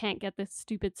 oh, I can't get this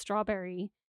stupid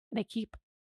strawberry, and I keep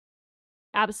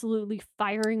absolutely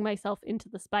firing myself into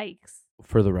the spikes.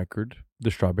 For the record,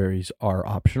 the strawberries are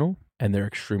optional and they're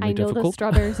extremely difficult. I know the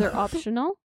strawberries are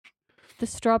optional. The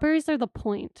strawberries are the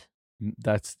point.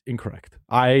 That's incorrect.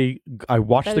 I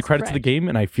watched the credits of the game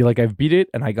and I feel like I've beat it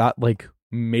and I got like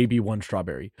maybe one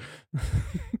strawberry.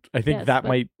 I think that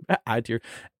might add to your...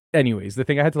 Anyways, the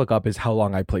thing I had to look up is how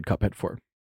long I played Cuphead for.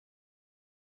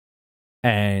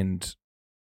 And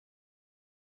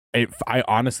I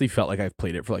honestly felt like I've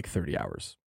played it for like 30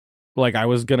 hours. Like I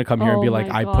was going to come here and be like,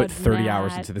 I put 30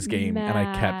 hours into this game and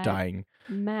I kept dying.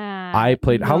 I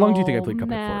played... How long do you think I played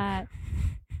Cuphead for?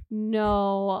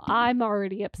 No, I'm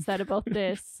already upset about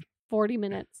this. 40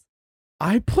 minutes.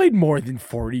 I played more than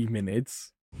 40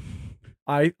 minutes.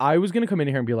 I was going to come in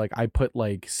here and be like, I put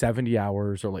like 70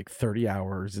 hours or like 30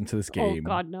 hours into this game. Oh,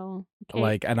 God, no. Okay,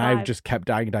 like, and 5. I just kept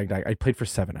dying. I played for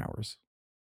 7 hours.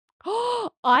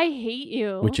 I hate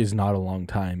you. Which is not a long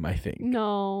time, I think.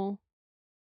 No.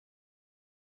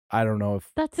 I don't know if...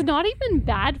 That's not even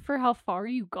bad for how far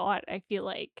you got, I feel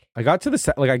like. I got to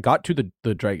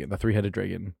the dragon, the 3-headed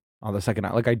dragon on the second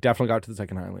island. Like, I definitely got to the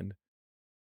second island.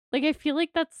 Like, I feel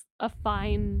like that's a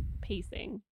fine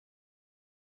pacing.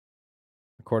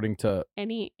 According to...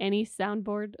 Any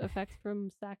soundboard effects from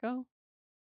Sacco?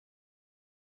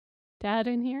 Dad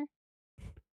in here?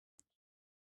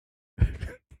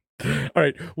 All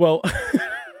right, well...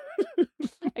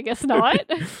 I guess not.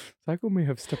 Sacco may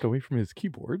have stepped away from his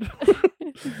keyboard.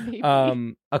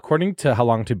 According to how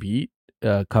long to beat,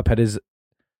 Cuphead is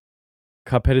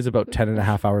about 10 and a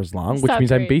half hours long, which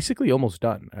means I'm basically almost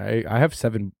done. I have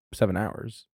seven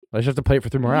hours. I just have to play it for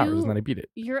 3 more hours and then I beat it.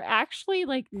 You're actually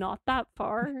like not that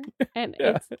far. And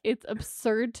it's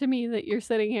absurd to me that you're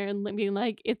sitting here and being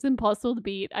like, it's impossible to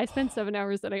beat. I spent 7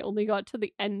 hours and I only got to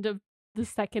the end of the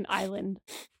second island.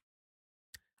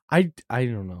 I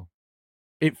don't know.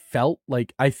 It felt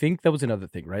like, I think that was another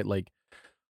thing, right? Like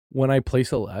when I play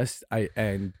Celeste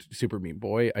and Super Meat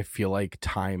Boy, I feel like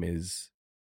time is...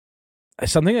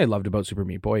 Something I loved about Super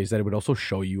Meat Boy is that it would also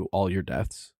show you all your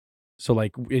deaths. So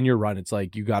like in your run, it's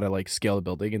like you gotta like scale the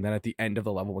building, and then at the end of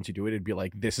the level, once you do it, it'd be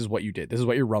like, this is what you did. This is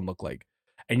what your run looked like.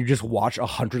 And you just watch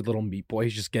 100 little Meat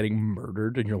Boys just getting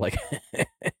murdered, and you're like,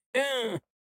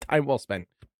 time well spent.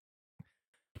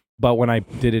 But when I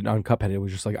did it on Cuphead, it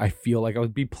was just like, I feel like I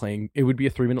would be playing, it would be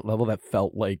a 3-minute level that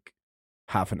felt like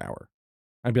half an hour.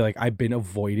 I'd be like, I've been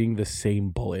avoiding the same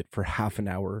bullet for half an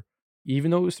hour. Even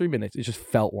though it was 3 minutes, it just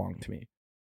felt long to me.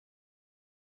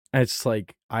 And it's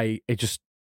like, it's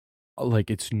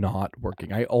not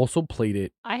working. I also played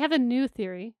it. I have a new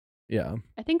theory. Yeah.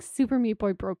 I think Super Meat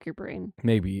Boy broke your brain.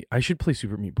 Maybe. I should play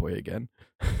Super Meat Boy again.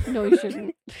 No, you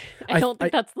shouldn't. I don't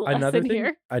think that's the lesson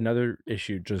here. Another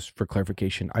issue, just for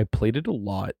clarification, I played it a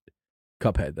lot,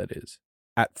 Cuphead, that is,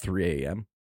 at 3 a.m.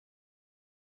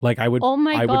 Like I would,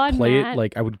 I would play Matt. it,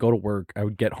 like I would go to work, I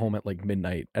would get home at like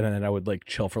midnight, and then I would like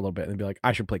chill for a little bit and be like,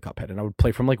 I should play Cuphead. And I would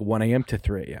play from like 1 a.m. to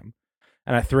 3 a.m.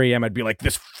 And at 3 a.m. I'd be like,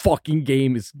 this fucking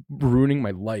game is ruining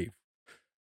my life.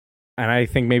 And I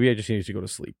think maybe I just need to go to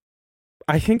sleep.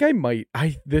 I think I might,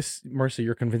 Marissa,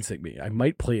 you're convincing me. I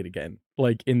might play it again,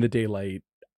 like in the daylight,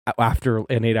 after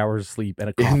an 8 hours of sleep and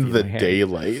a coffee in the my hand.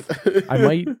 Daylight.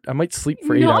 I might sleep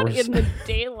for 8 hours. Not in the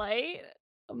daylight.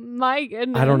 My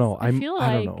goodness. I don't know. I feel like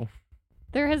I don't know.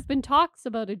 There has been talks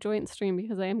about a joint stream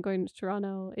because I am going to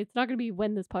Toronto. It's not going to be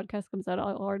when this podcast comes out.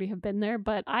 I'll already have been there,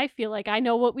 but I feel like I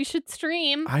know what we should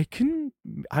stream. I'll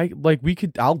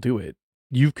do it.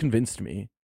 You've convinced me.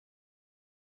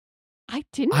 I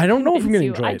didn't. I don't know if I'm going to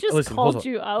enjoy it. I just called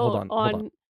you out hold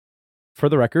on. For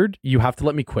the record, you have to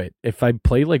let me quit. If I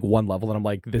play like one level and I'm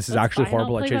like, this is actually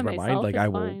horrible, I change my mind. Like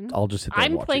I'll just sit there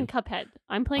and watch playing you. Cuphead.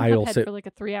 I'm playing Cuphead for like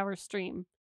a 3-hour stream.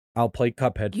 I'll play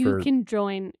Cuphead for... You can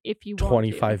join if you want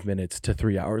 25 minutes to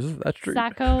 3 hours of that stream.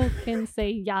 Sacco can say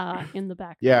yeah in the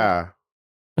background. Yeah.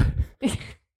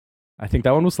 I think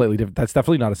that one was slightly different. That's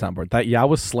definitely not a soundboard. That yeah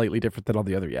was slightly different than all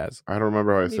the other yeahs. I don't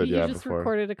remember how I said yeah just before.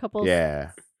 Recorded a couple.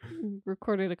 Yeah.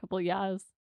 Recorded a couple yeahs.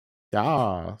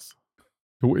 Yes.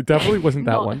 It definitely wasn't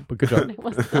that one, but good job. It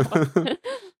wasn't that one.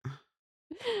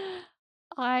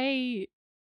 I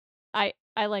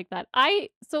like that.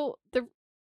 So the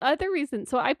other reason,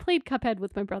 so I played Cuphead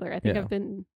with my brother. I think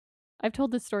I've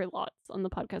told this story lots on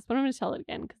the podcast, but I'm going to tell it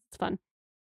again because it's fun.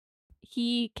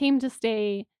 He came to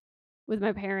stay with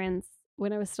my parents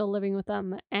when I was still living with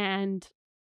them, and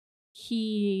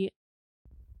he,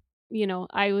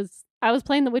 I was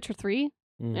playing The Witcher 3,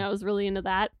 and I was really into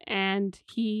that, and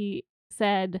he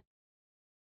said,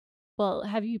 well,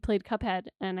 have you played Cuphead?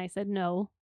 And I said, no,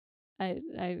 I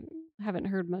haven't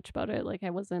heard much about it. Like, I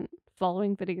wasn't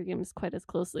following video games quite as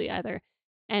closely either.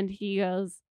 And he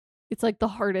goes, it's like the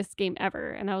hardest game ever.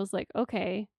 And I was like,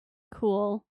 okay,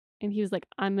 cool. And he was like,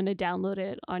 I'm going to download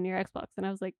it on your Xbox. And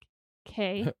I was like,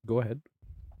 okay. Go ahead.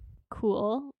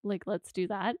 Cool. Like, let's do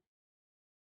that.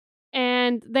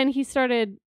 And then he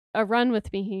started a run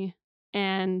with me.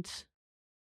 And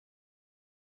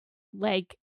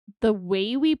like the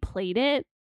way we played it,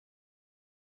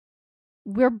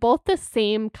 we're both the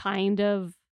same kind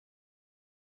of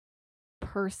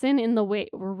person in the way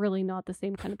we're really not the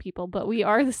same kind of people, but we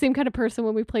are the same kind of person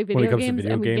when we play video games. When it comes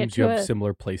to video games, you have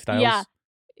similar play styles.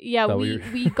 Yeah.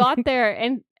 We got there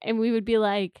and we would be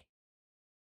like,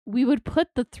 we would put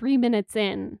the 3 minutes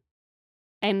in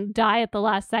and die at the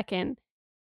last second,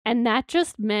 and that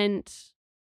just meant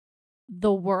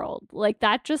the world. Like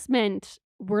that just meant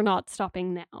we're not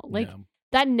stopping now. Like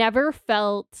that never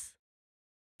felt.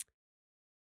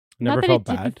 Not that it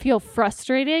didn't feel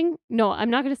frustrating. No, I'm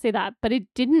not going to say that, but it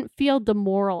didn't feel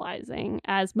demoralizing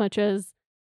as much as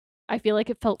I feel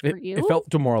like it felt for you. It felt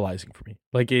demoralizing for me.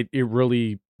 Like it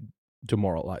really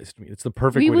demoralized me. It's the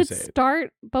perfect way to say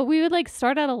it. But we would like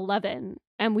start at 11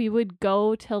 and we would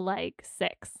go till like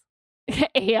 6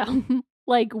 a.m.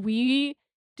 Like we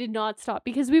did not stop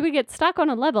because we would get stuck on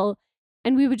a level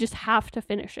and we would just have to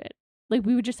finish it. Like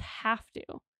we would just have to.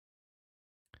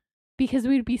 Because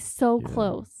we'd be so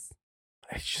close.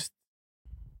 It's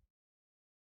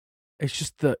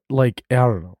just the, like, I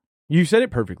don't know. You said it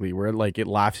perfectly where like it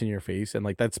laughs in your face and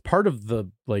like that's part of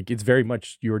the, like, it's very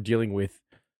much you're dealing with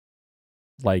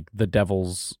like the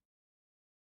devil's,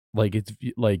 like it's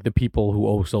like the people who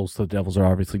owe souls to the devils are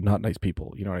obviously not nice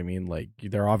people. You know what I mean? Like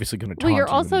they're obviously going to taunt you. Well, you're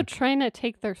also trying to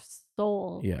take their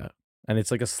soul. Yeah. And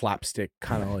it's like a slapstick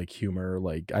kind of like humor.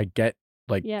 Like I get,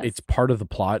 like it's part of the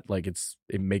plot. Like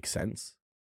it makes sense.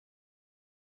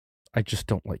 I just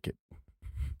don't like it.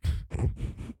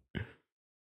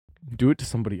 Do it to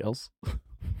somebody else.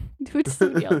 Do it to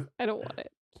somebody else. I don't want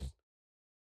it.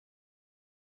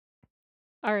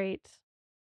 All right.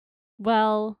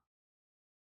 Well,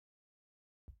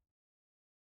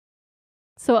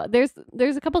 so there's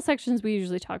a couple sections we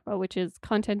usually talk about, which is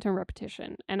content and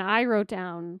repetition. And I wrote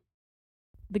down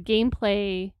the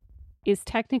gameplay is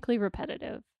technically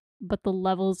repetitive, but the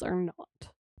levels are not.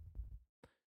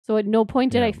 So at no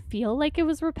point did I feel like it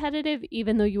was repetitive,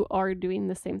 even though you are doing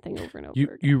the same thing over and over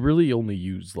again. You really only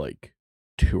use like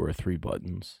 2 or 3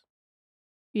 buttons.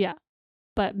 Yeah.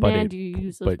 But man, do you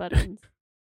use those buttons.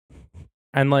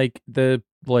 And like the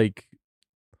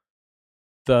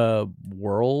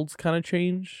worlds kind of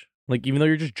change. Like even though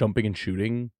you're just jumping and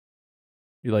shooting,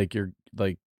 you're like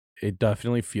it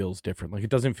definitely feels different. Like it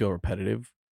doesn't feel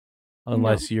repetitive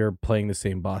unless you're playing the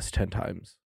same boss 10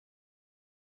 times.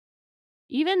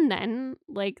 Even then,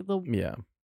 like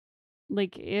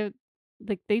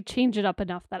they change it up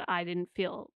enough that I didn't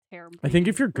feel terrible. I think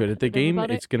if you're good at the game,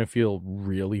 it's gonna feel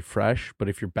really fresh. But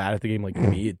if you're bad at the game, like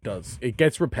me, it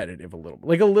gets repetitive a little.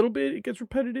 Like a little bit, it gets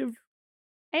repetitive.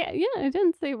 I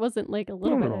didn't say it wasn't like a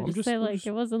little bit. I just say like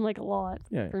it wasn't like a lot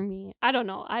for me. I don't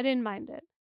know. I didn't mind it.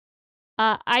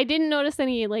 I didn't notice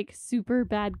any like super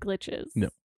bad glitches. No.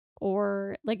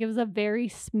 Or like it was a very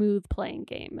smooth playing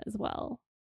game as well.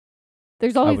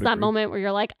 There's always that moment where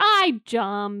you're like, I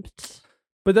jumped.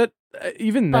 But that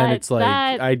even then, it's like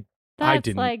I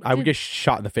didn't. Like, I would get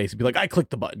shot in the face and be like, I clicked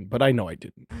the button, but I know I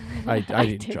didn't. I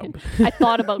didn't jump. I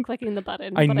thought about clicking the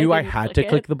button. I knew I had to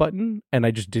click the button, and I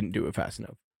just didn't do it fast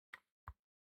enough.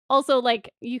 Also,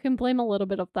 like you can blame a little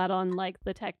bit of that on like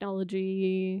the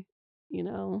technology. You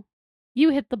know, you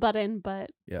hit the button,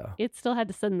 but it still had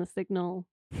to send the signal.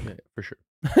 Yeah, for sure.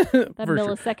 That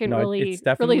millisecond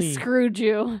really screwed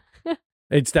you.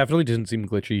 It definitely doesn't seem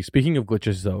glitchy. Speaking of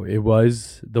glitches, though, it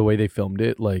was the way they filmed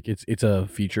it. Like it's a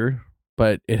feature,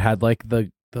 but it had like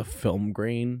the film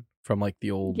grain from like the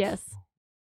old. Yes.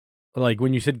 Like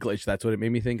when you said glitch, that's what it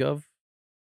made me think of.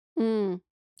 Mm.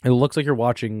 It looks like you're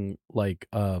watching like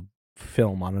a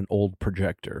film on an old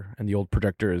projector, and the old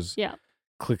projector is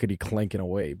clickety clanking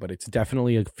away. But it's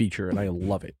definitely a feature, and I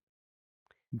love it.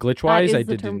 Glitch wise, I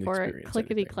didn't experience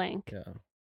clickety clank. Yeah,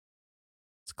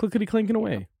 it's clickety clanking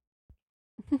away.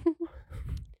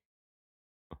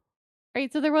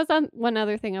 Right, so there was one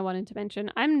other thing I wanted to mention.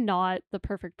 I'm not the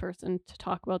perfect person to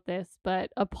talk about this,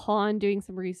 but upon doing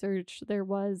some research, there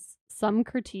was some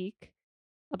critique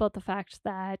about the fact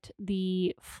that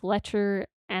the Fletcher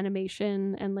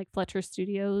animation and like Fletcher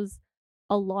Studios,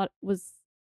 a lot was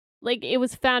like it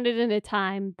was founded in a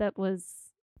time that was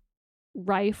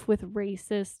rife with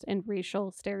racist and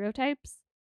racial stereotypes.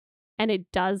 And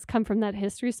it does come from that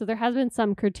history. So there has been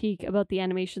some critique about the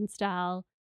animation style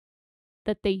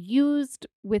that they used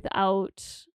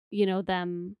without,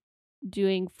 them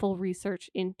doing full research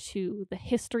into the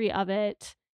history of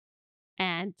it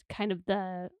and kind of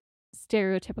the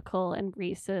stereotypical and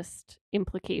racist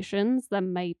implications that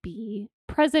might be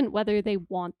present, whether they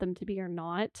want them to be or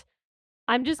not.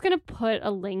 I'm just going to put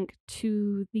a link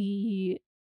to the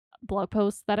blog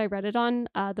post that I read it on.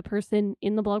 The person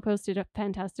in the blog post did a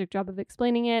fantastic job of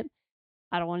explaining it.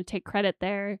 I don't want to take credit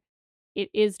there. It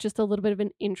is just a little bit of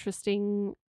an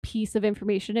interesting piece of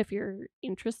information if you're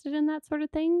interested in that sort of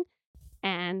thing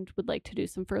and would like to do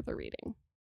some further reading.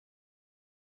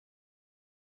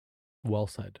 Well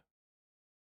said.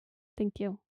 Thank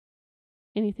you.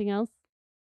 Anything else?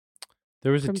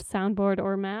 There was from Soundboard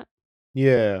or Matt?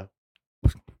 Yeah.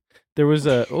 There was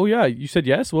a... Oh, yeah. You said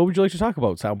yes? What would you like to talk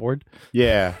about, Soundboard?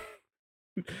 Yeah.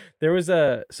 There was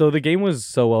a... So the game was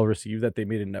so well received that they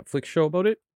made a Netflix show about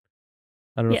it.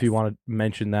 I don't know if you want to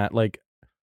mention that. Like,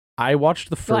 I watched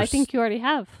the first... Well, I think you already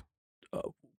have.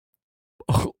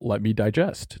 Let me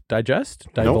digest. Digest?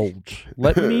 Divulge. Nope.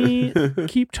 Let me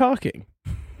keep talking.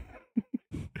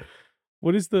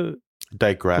 What is the...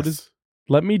 Digress.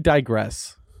 Let me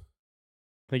digress.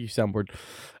 Thank you, Soundboard.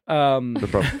 No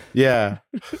problem. Yeah.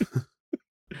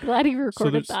 Glad you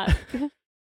recorded that.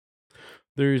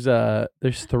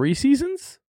 There's 3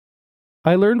 seasons?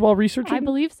 I learned while researching. I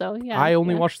believe so, yeah. I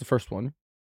only watched the first one.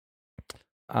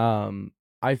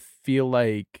 I feel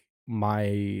like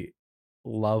my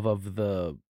love of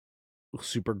the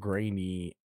super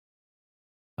grainy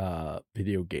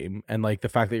video game and like the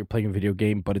fact that you're playing a video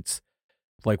game but it's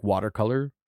like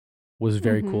watercolor was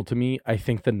very cool to me. I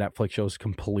think the Netflix show is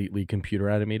completely computer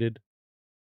animated.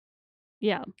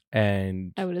 Yeah.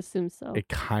 And I would assume so. It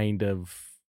kind of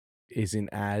isn't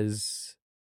as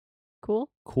cool.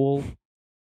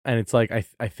 And it's like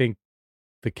I think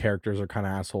the characters are kind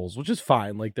of assholes, which is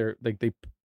fine. Like they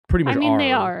pretty much are. I mean,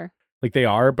 they are. Like they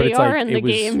are, but they it's are like in the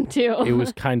game too. It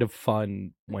was kind of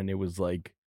fun when it was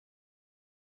like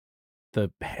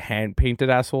the hand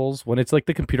painted assholes. When it's like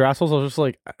the computer assholes, I was just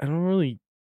like, I don't really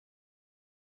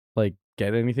like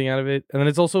get anything out of it. And then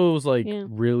it was like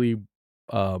really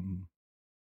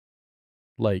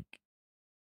like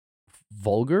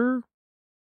vulgar,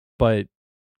 but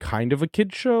kind of a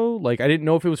kid show. Like I didn't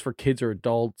know if it was for kids or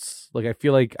adults. Like I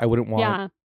feel like I wouldn't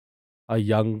want a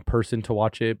young person to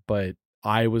watch it, but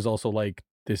I was also like,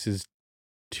 this is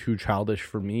too childish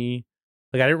for me.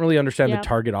 Like I didn't really understand the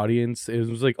target audience. It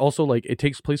was like also like it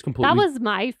takes place completely. That was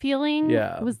my feeling.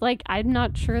 Yeah. It was like I'm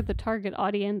not sure the target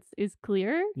audience is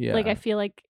clear. Yeah. Like I feel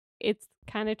like it's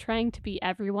kind of trying to be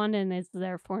everyone and is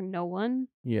therefore no one.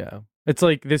 Yeah. It's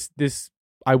like this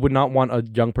I would not want a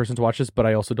young person to watch this, but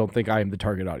I also don't think I am the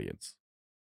target audience.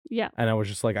 Yeah. And I was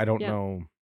just like, I don't know.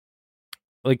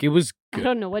 Like it was good. I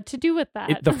don't know what to do with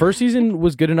that. The first season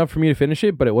was good enough for me to finish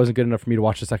it, but it wasn't good enough for me to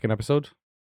watch the second episode.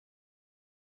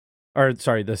 Or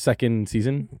sorry, the second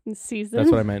season.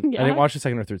 That's what I meant. I didn't watch the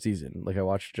second or third season. Like I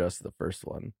watched just the first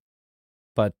one.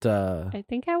 But I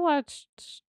think I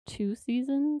watched 2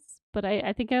 seasons, but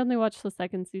I think I only watched the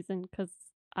second season because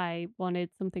I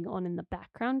wanted something on in the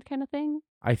background kind of thing.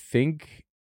 I think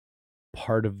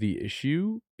part of the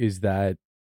issue is that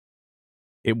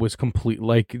it was complete,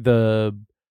 like the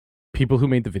people who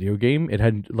made the video game, it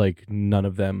had like none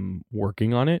of them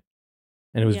working on it.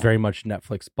 And it was very much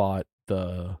Netflix bought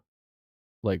the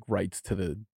like rights to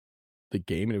the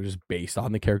game and it was just based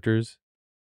on the characters.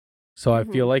 So I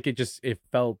feel like it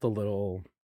felt a little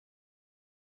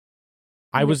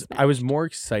I was more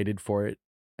excited for it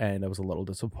and I was a little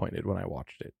disappointed when I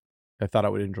watched it. I thought I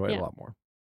would enjoy it a lot more.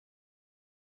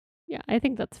 Yeah, I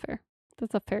think that's fair.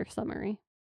 That's a fair summary.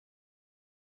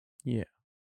 Yeah.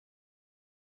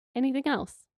 Anything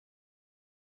else?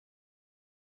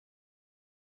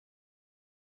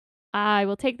 I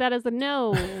will take that as a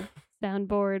no.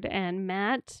 Soundboard and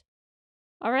Matt.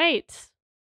 All right.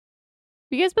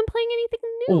 Have you guys been playing anything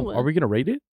new? Oh, are we gonna rate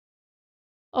it?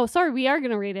 Oh, sorry, we are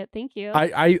gonna rate it. Thank you.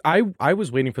 I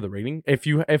was waiting for the rating. If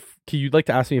you'd like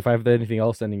to ask me if I have anything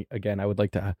else, and again, I would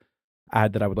like to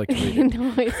add that I would like to rate it.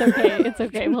 No, it's okay. It's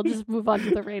okay. We'll just move on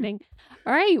to the rating.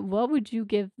 All right, what would you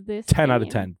give this? 10 game? out of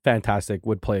 10. Fantastic.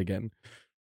 Would play again.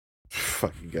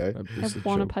 Fucking guy. I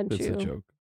want to punch you. It's a joke.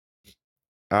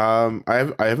 I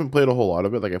haven't played a whole lot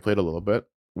of it. Like I played a little bit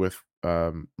with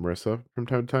Marissa from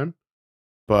time to time,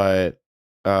 but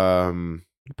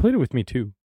you played it with me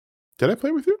too. Did I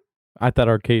play with you at that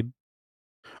arcade?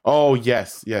 Oh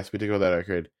yes, we did go to that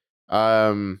arcade.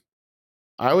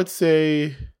 I would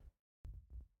say.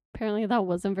 Apparently, that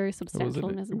wasn't very substantial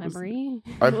in his memory.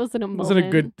 It wasn't a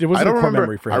moment. It wasn't a core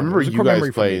memory for him. I remember you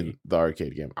guys playing the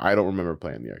arcade game. I don't remember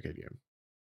playing the arcade game.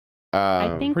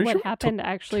 I think Pretty what sure happened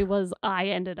actually was I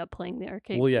ended up playing the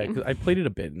arcade Well, yeah, game. because I played it a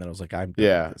bit, and then I was like, I'm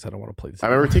done with this. I don't want to play this. I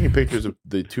remember taking pictures of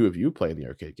the two of you playing the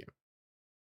arcade game,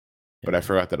 but I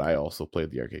forgot that I also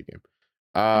played the arcade game.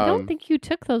 I don't think you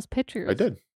took those pictures. I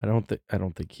did. I don't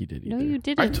think he did either. No, you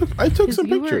didn't. I took some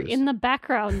you pictures. were in the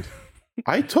background.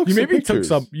 I took You some maybe pictures.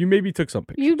 took some. You maybe took some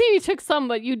pictures. You maybe took some,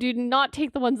 but you did not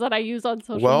take the ones that I use on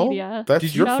social media.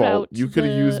 That's your Shout fault. out You to could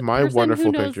have the used my person wonderful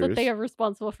who knows pictures. that they are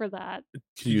responsible for that.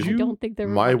 I don't think they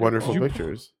were my wonderful. wonderful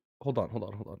pictures. Hold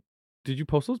on. Did you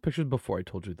post those pictures before I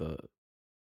told you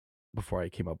before I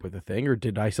came up with the thing, or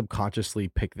did I subconsciously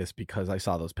pick this because I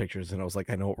saw those pictures and I was like,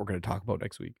 I know what we're going to talk about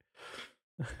next week?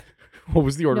 What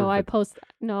was the order?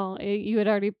 No, you had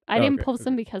already. I didn't post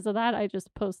them because of that. I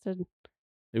just posted.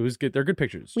 It was good. They're good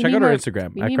pictures. We Check need out our more-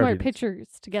 Instagram. We need more pictures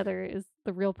together. Is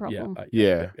the real problem?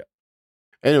 Yeah.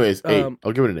 Anyways, 8.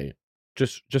 I'll give it an 8.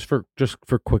 Just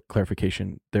for quick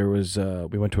clarification, there was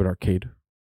we went to an arcade,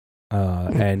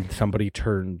 and somebody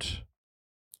turned.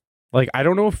 Like, I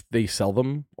don't know if they sell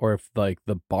them or if like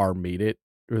the bar made it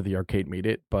or the arcade made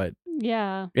it, but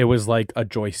Yeah. it was like a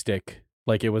joystick.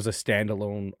 Like, it was a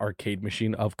standalone arcade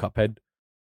machine of Cuphead.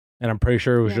 And I'm pretty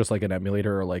sure it was just like an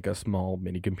emulator or like a small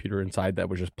mini computer inside that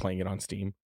was just playing it on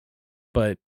Steam.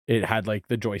 But it had like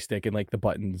the joystick and like the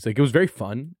buttons. Like, it was very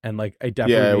fun. And like, I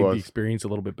definitely made the experience a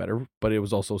little bit better. But it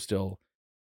was also still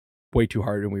way too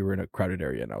hard. And we were in a crowded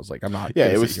area. And I was like, I'm not. Yeah,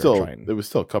 it was still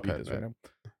Cuphead. Right now.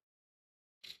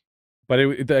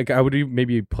 But like, I would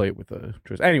maybe play it with a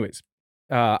choice. Anyways,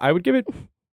 I would give it,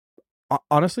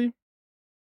 honestly,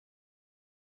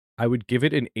 I would give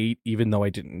it an 8, even though I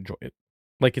didn't enjoy it.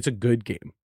 Like, it's a good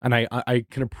game, and I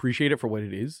can appreciate it for what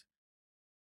it is.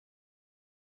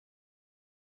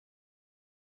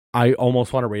 I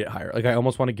almost want to rate it higher. Like, I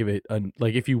almost want to give it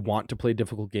like, if you want to play a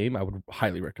difficult game, I would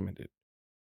highly recommend it.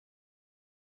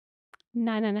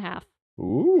 9.5.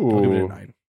 Ooh. I'll give it a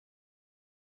 9.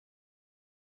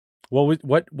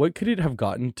 What could it have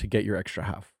gotten to get your extra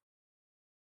half?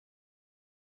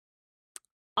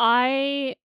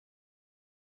 I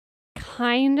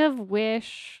kind of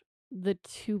wish the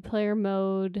 2-player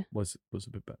mode was a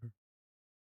bit better.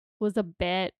 Was a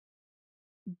bit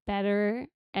better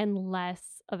and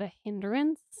less of a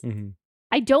hindrance. Mm-hmm.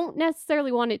 I don't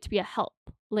necessarily want it to be a help.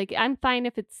 Like, I'm fine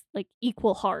if it's like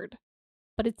equal hard,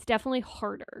 but it's definitely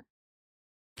harder.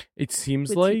 It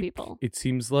seems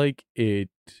like it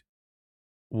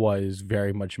was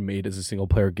very much made as a single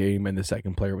player game, and the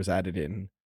second player was added in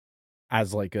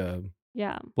as like a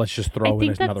let's just throw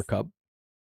in another cup.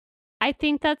 I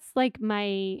think that's like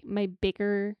my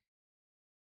bigger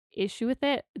issue with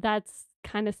it. That's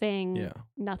kind of saying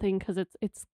nothing because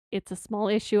it's a small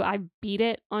issue. I beat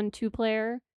it on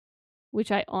 2-player,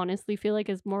 which I honestly feel like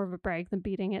is more of a brag than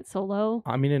beating it solo.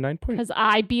 I mean, a 9 point, because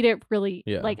I beat it really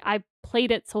like I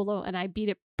played it solo and I beat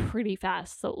it pretty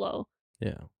fast solo.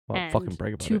 Yeah, well, fucking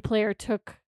brag about 2-player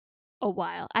took a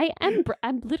while.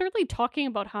 I'm literally talking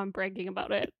about how I'm bragging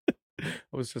about it. I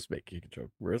was just making a joke,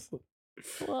 Marissa.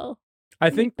 Well, I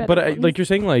think, but like you're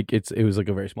saying, like it was like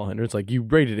a very small hindrance. Like, you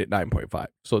rated it 9.5,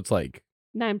 so it's like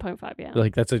 9.5. Yeah,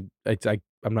 like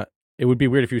I'm not. It would be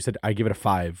weird if you said I give it a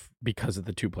 5 because of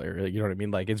the 2-player. Like, you know what I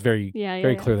mean? Like, it's very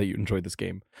clear that you enjoyed this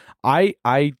game. I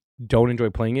don't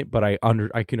enjoy playing it, but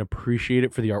I can appreciate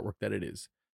it for the artwork that it is,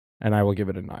 and I will give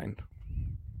it a 9.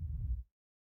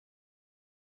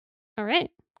 All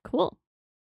right, cool.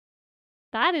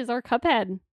 That is our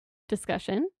Cuphead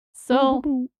discussion.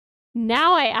 So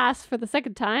now I ask for the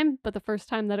second time, but the first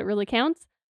time that it really counts.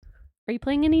 Are you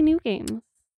playing any new games?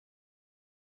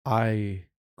 I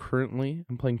currently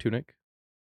am playing Tunic,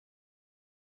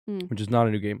 which is not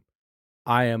a new game.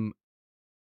 I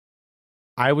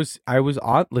was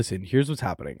on. Listen, here's what's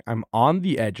happening. I'm on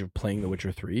the edge of playing The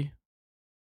Witcher 3.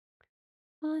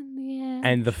 On the edge.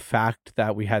 And the fact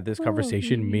that we had this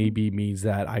conversation maybe means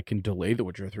that I can delay The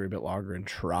Witcher 3 a bit longer and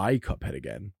try Cuphead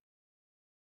again.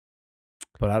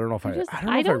 But I don't know if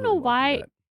I don't know why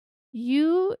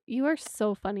you are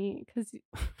so funny because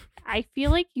I feel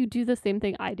like you do the same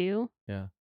thing I do. Yeah.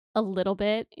 A little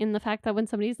bit in the fact that when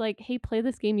somebody's like, "Hey, play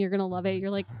this game, you're gonna love it." You're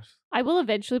like, "I will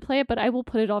eventually play it, but I will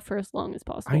put it off for as long as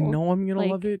possible." I know I'm gonna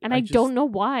love it, and I don't know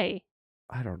why.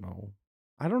 I don't know.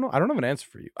 I don't have an answer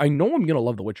for you. I know I'm gonna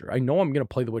love The Witcher. I know I'm gonna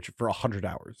play The Witcher for 100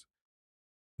 hours.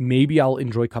 Maybe I'll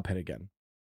enjoy Cuphead again.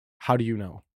 How do you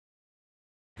know?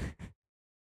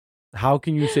 How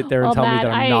can you sit there and tell me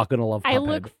that I'm not gonna love Cuphead? I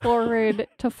look forward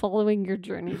to following your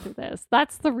journey through this.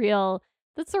 That's the real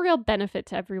benefit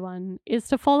to everyone, is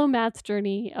to follow Matt's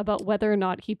journey about whether or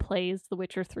not he plays The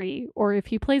Witcher 3 or if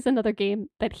he plays another game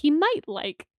that he might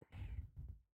like.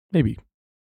 Maybe.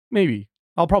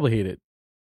 I'll probably hate it.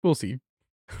 We'll see.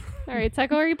 All right,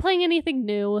 Psycho, are you playing anything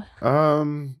new?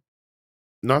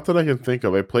 Not that I can think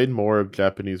of. I played more of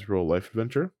Japanese real life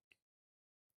adventure.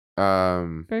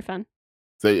 Very fun.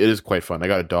 So it is quite fun. I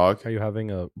got a dog. Are you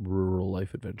having a rural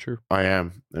life adventure? I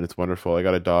am, and it's wonderful. I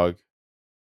got a dog.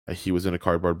 He was in a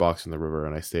cardboard box in the river,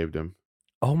 and I saved him.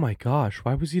 Oh my gosh!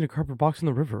 Why was he in a cardboard box in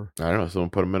the river? I don't know. Someone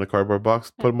put him in a cardboard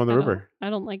box, put him on the river. I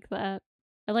don't like that.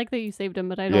 I like that you saved him,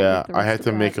 but I don't. Yeah, like the rest I had of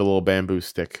to that. make a little bamboo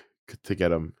stick to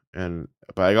get him,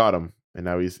 but I got him, and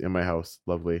now he's in my house,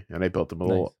 lovely. And I built him a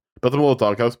little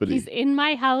doghouse, but he's in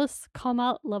my house,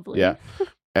 lovely. Yeah,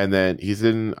 and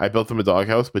then I built him a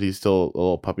doghouse, but he's still a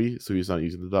little puppy, so he's not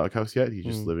using the doghouse yet. He's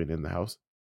just living in the house.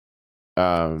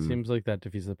 Seems like that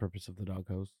defeats the purpose of the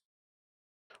doghouse.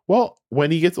 Well,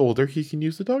 when he gets older, he can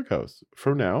use the doghouse.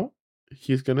 For now,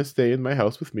 he's gonna stay in my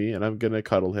house with me, and I'm gonna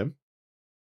cuddle him.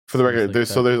 For the record,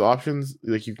 there's options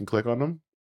like you can click on them.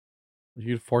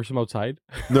 You could force him outside.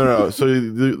 No. So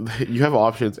you have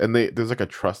options, and there's like a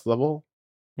trust level.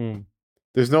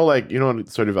 There's no in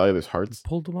Stardew Valley, there's hearts. You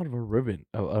pulled him out of a ribbon.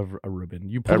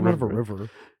 You pulled him out of a river.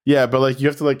 Yeah, but you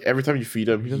have to every time you feed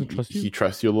him, he doesn't trust you. He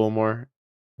trusts you a little more.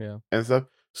 Yeah, and stuff.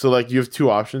 So you have two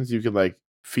options. You can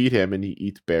feed him and he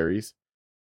eats berries,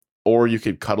 or you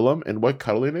could cuddle him. And what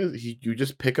cuddling is, you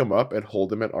just pick him up and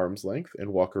hold him at arm's length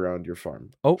and walk around your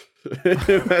farm. Oh,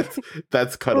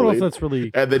 that's cuddling. I don't know if that's really.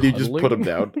 And then cuddling. you just put him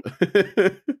down.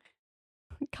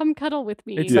 Come cuddle with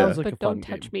me. It sounds like but a fun don't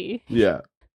touch game. me. Yeah,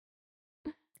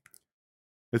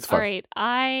 it's fun. All right,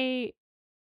 I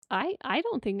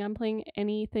don't think I'm playing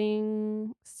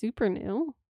anything super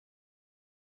new.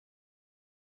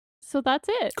 So that's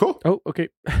it. Cool. Oh, okay.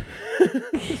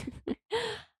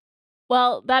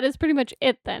 Well, that is pretty much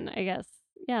it then, I guess.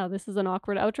 Yeah, this is an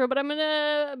awkward outro, but I'm going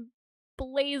to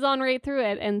blaze on right through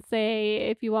it and say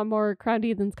if you want more Crowned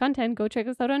Heathens content, go check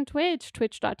us out on Twitch,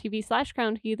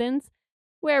 twitch.tv/crownedheathens,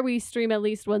 where we stream at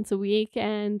least once a week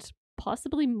and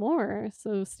possibly more.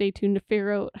 So stay tuned to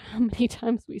figure out how many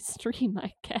times we stream,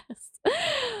 I guess.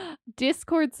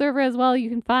 Discord server as well, you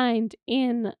can find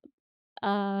in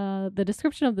the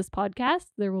description of this podcast.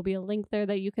 There will be a link there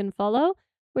that you can follow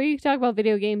where you can talk about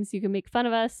video games, you can make fun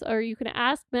of us, or you can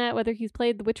ask Matt whether he's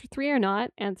played The Witcher 3 or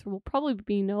not. Answer will probably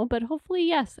be no, but hopefully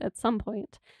yes at some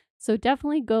point. So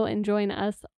definitely go and join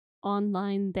us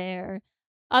online there.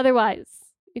 Otherwise,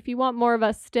 if you want more of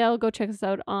us still, go check us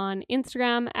out on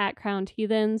Instagram at Crowned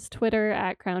Heathens, Twitter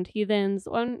at Crowned Heathens,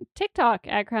 on TikTok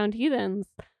at Crowned Heathens,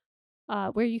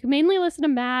 where you can mainly listen to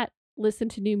Matt listen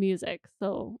to new music.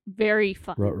 So very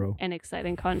fun and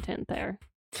exciting content there.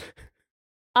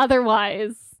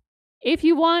 Otherwise, if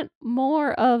you want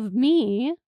more of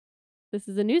me, this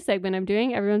is a new segment I'm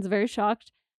doing. Everyone's very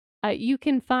shocked. You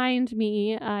can find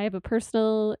me. I have a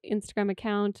personal Instagram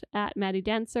account at Maddie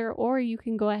Dancer, or you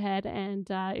can go ahead and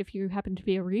if you happen to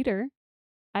be a reader,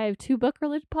 I have 2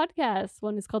 book-related podcasts.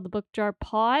 One is called The Book Jar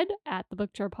Pod at The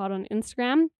Book Jar Pod on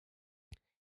Instagram,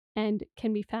 and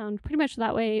can be found pretty much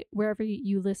that way wherever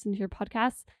you listen to your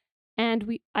podcasts.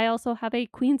 And I also have a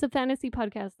Queens of Fantasy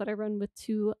podcast that I run with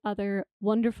 2 other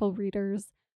wonderful readers,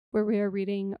 where we are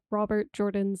reading Robert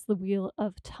Jordan's The Wheel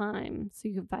of Time. So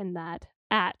you can find that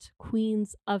at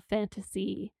Queens of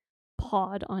Fantasy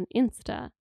Pod on Insta.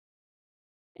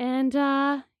 And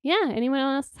anyone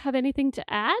else have anything to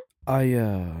add?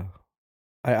 I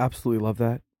absolutely love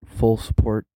that. Full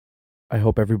support. I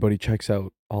hope everybody checks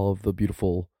out all of the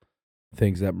beautiful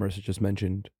things that Marissa just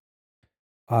mentioned.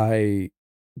 I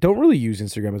don't really use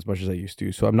Instagram as much as I used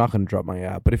to, so I'm not going to drop my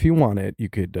app. But if you want it, you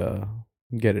could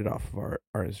get it off of our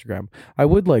Instagram. I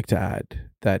would like to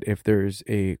add that if there's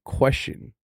a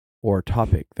question or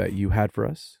topic that you had for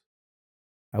us,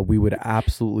 we would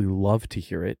absolutely love to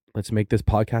hear it. Let's make this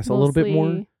podcast a little bit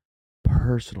more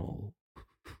personal.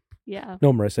 Yeah.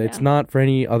 No, Marissa, it's not for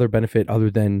any other benefit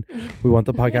other than we want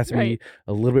the podcast to be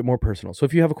a little bit more personal. So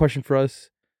if you have a question for us,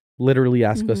 literally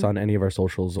ask us on any of our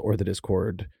socials or the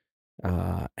Discord.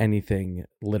 Anything,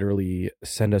 literally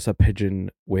send us a pigeon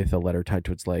with a letter tied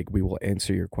to its leg. We will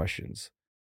answer your questions,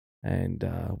 and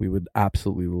we would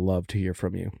absolutely love to hear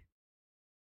from you.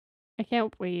 I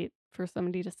can't wait for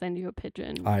somebody to send you a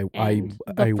pigeon. I await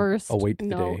the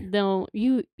day. No,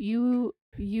 you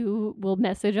will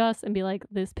message us and be like,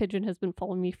 this pigeon has been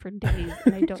following me for days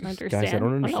and I don't understand. Guys, I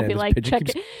don't understand. And I'll be like,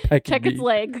 check its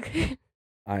leg.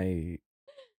 I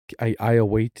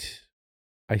await.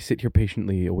 I sit here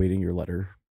patiently awaiting your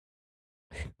letter,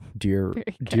 dear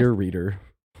reader.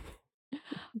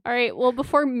 All right. Well,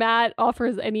 before Matt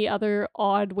offers any other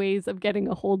odd ways of getting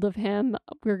a hold of him,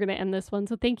 we're going to end this one.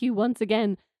 So thank you once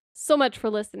again so much for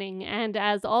listening. And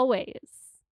as always,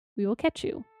 we will catch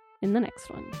you in the next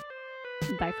one.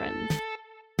 Bye, friends.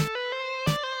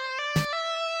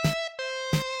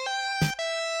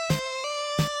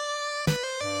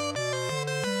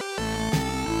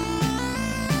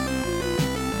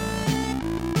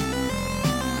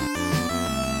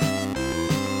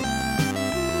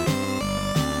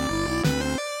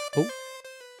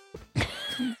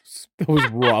 was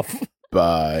rough.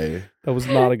 Bye. That was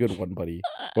not a good one, buddy.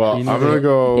 Well, I'm going to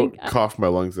go cough my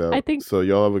lungs out. So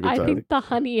y'all have a good time. I think the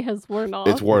honey has worn off.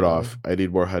 It's worn off. I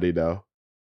need more honey now.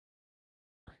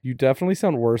 You definitely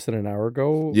sound worse than an hour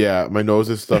ago. Yeah, my nose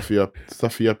is stuffy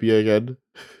uppy again.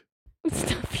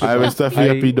 I have a stuffy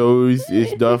uppy nose.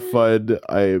 It's not fun.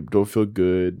 I don't feel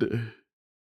good.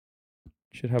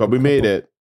 But we made it.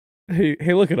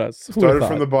 Hey, look at us. Started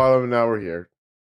from the bottom and now we're here.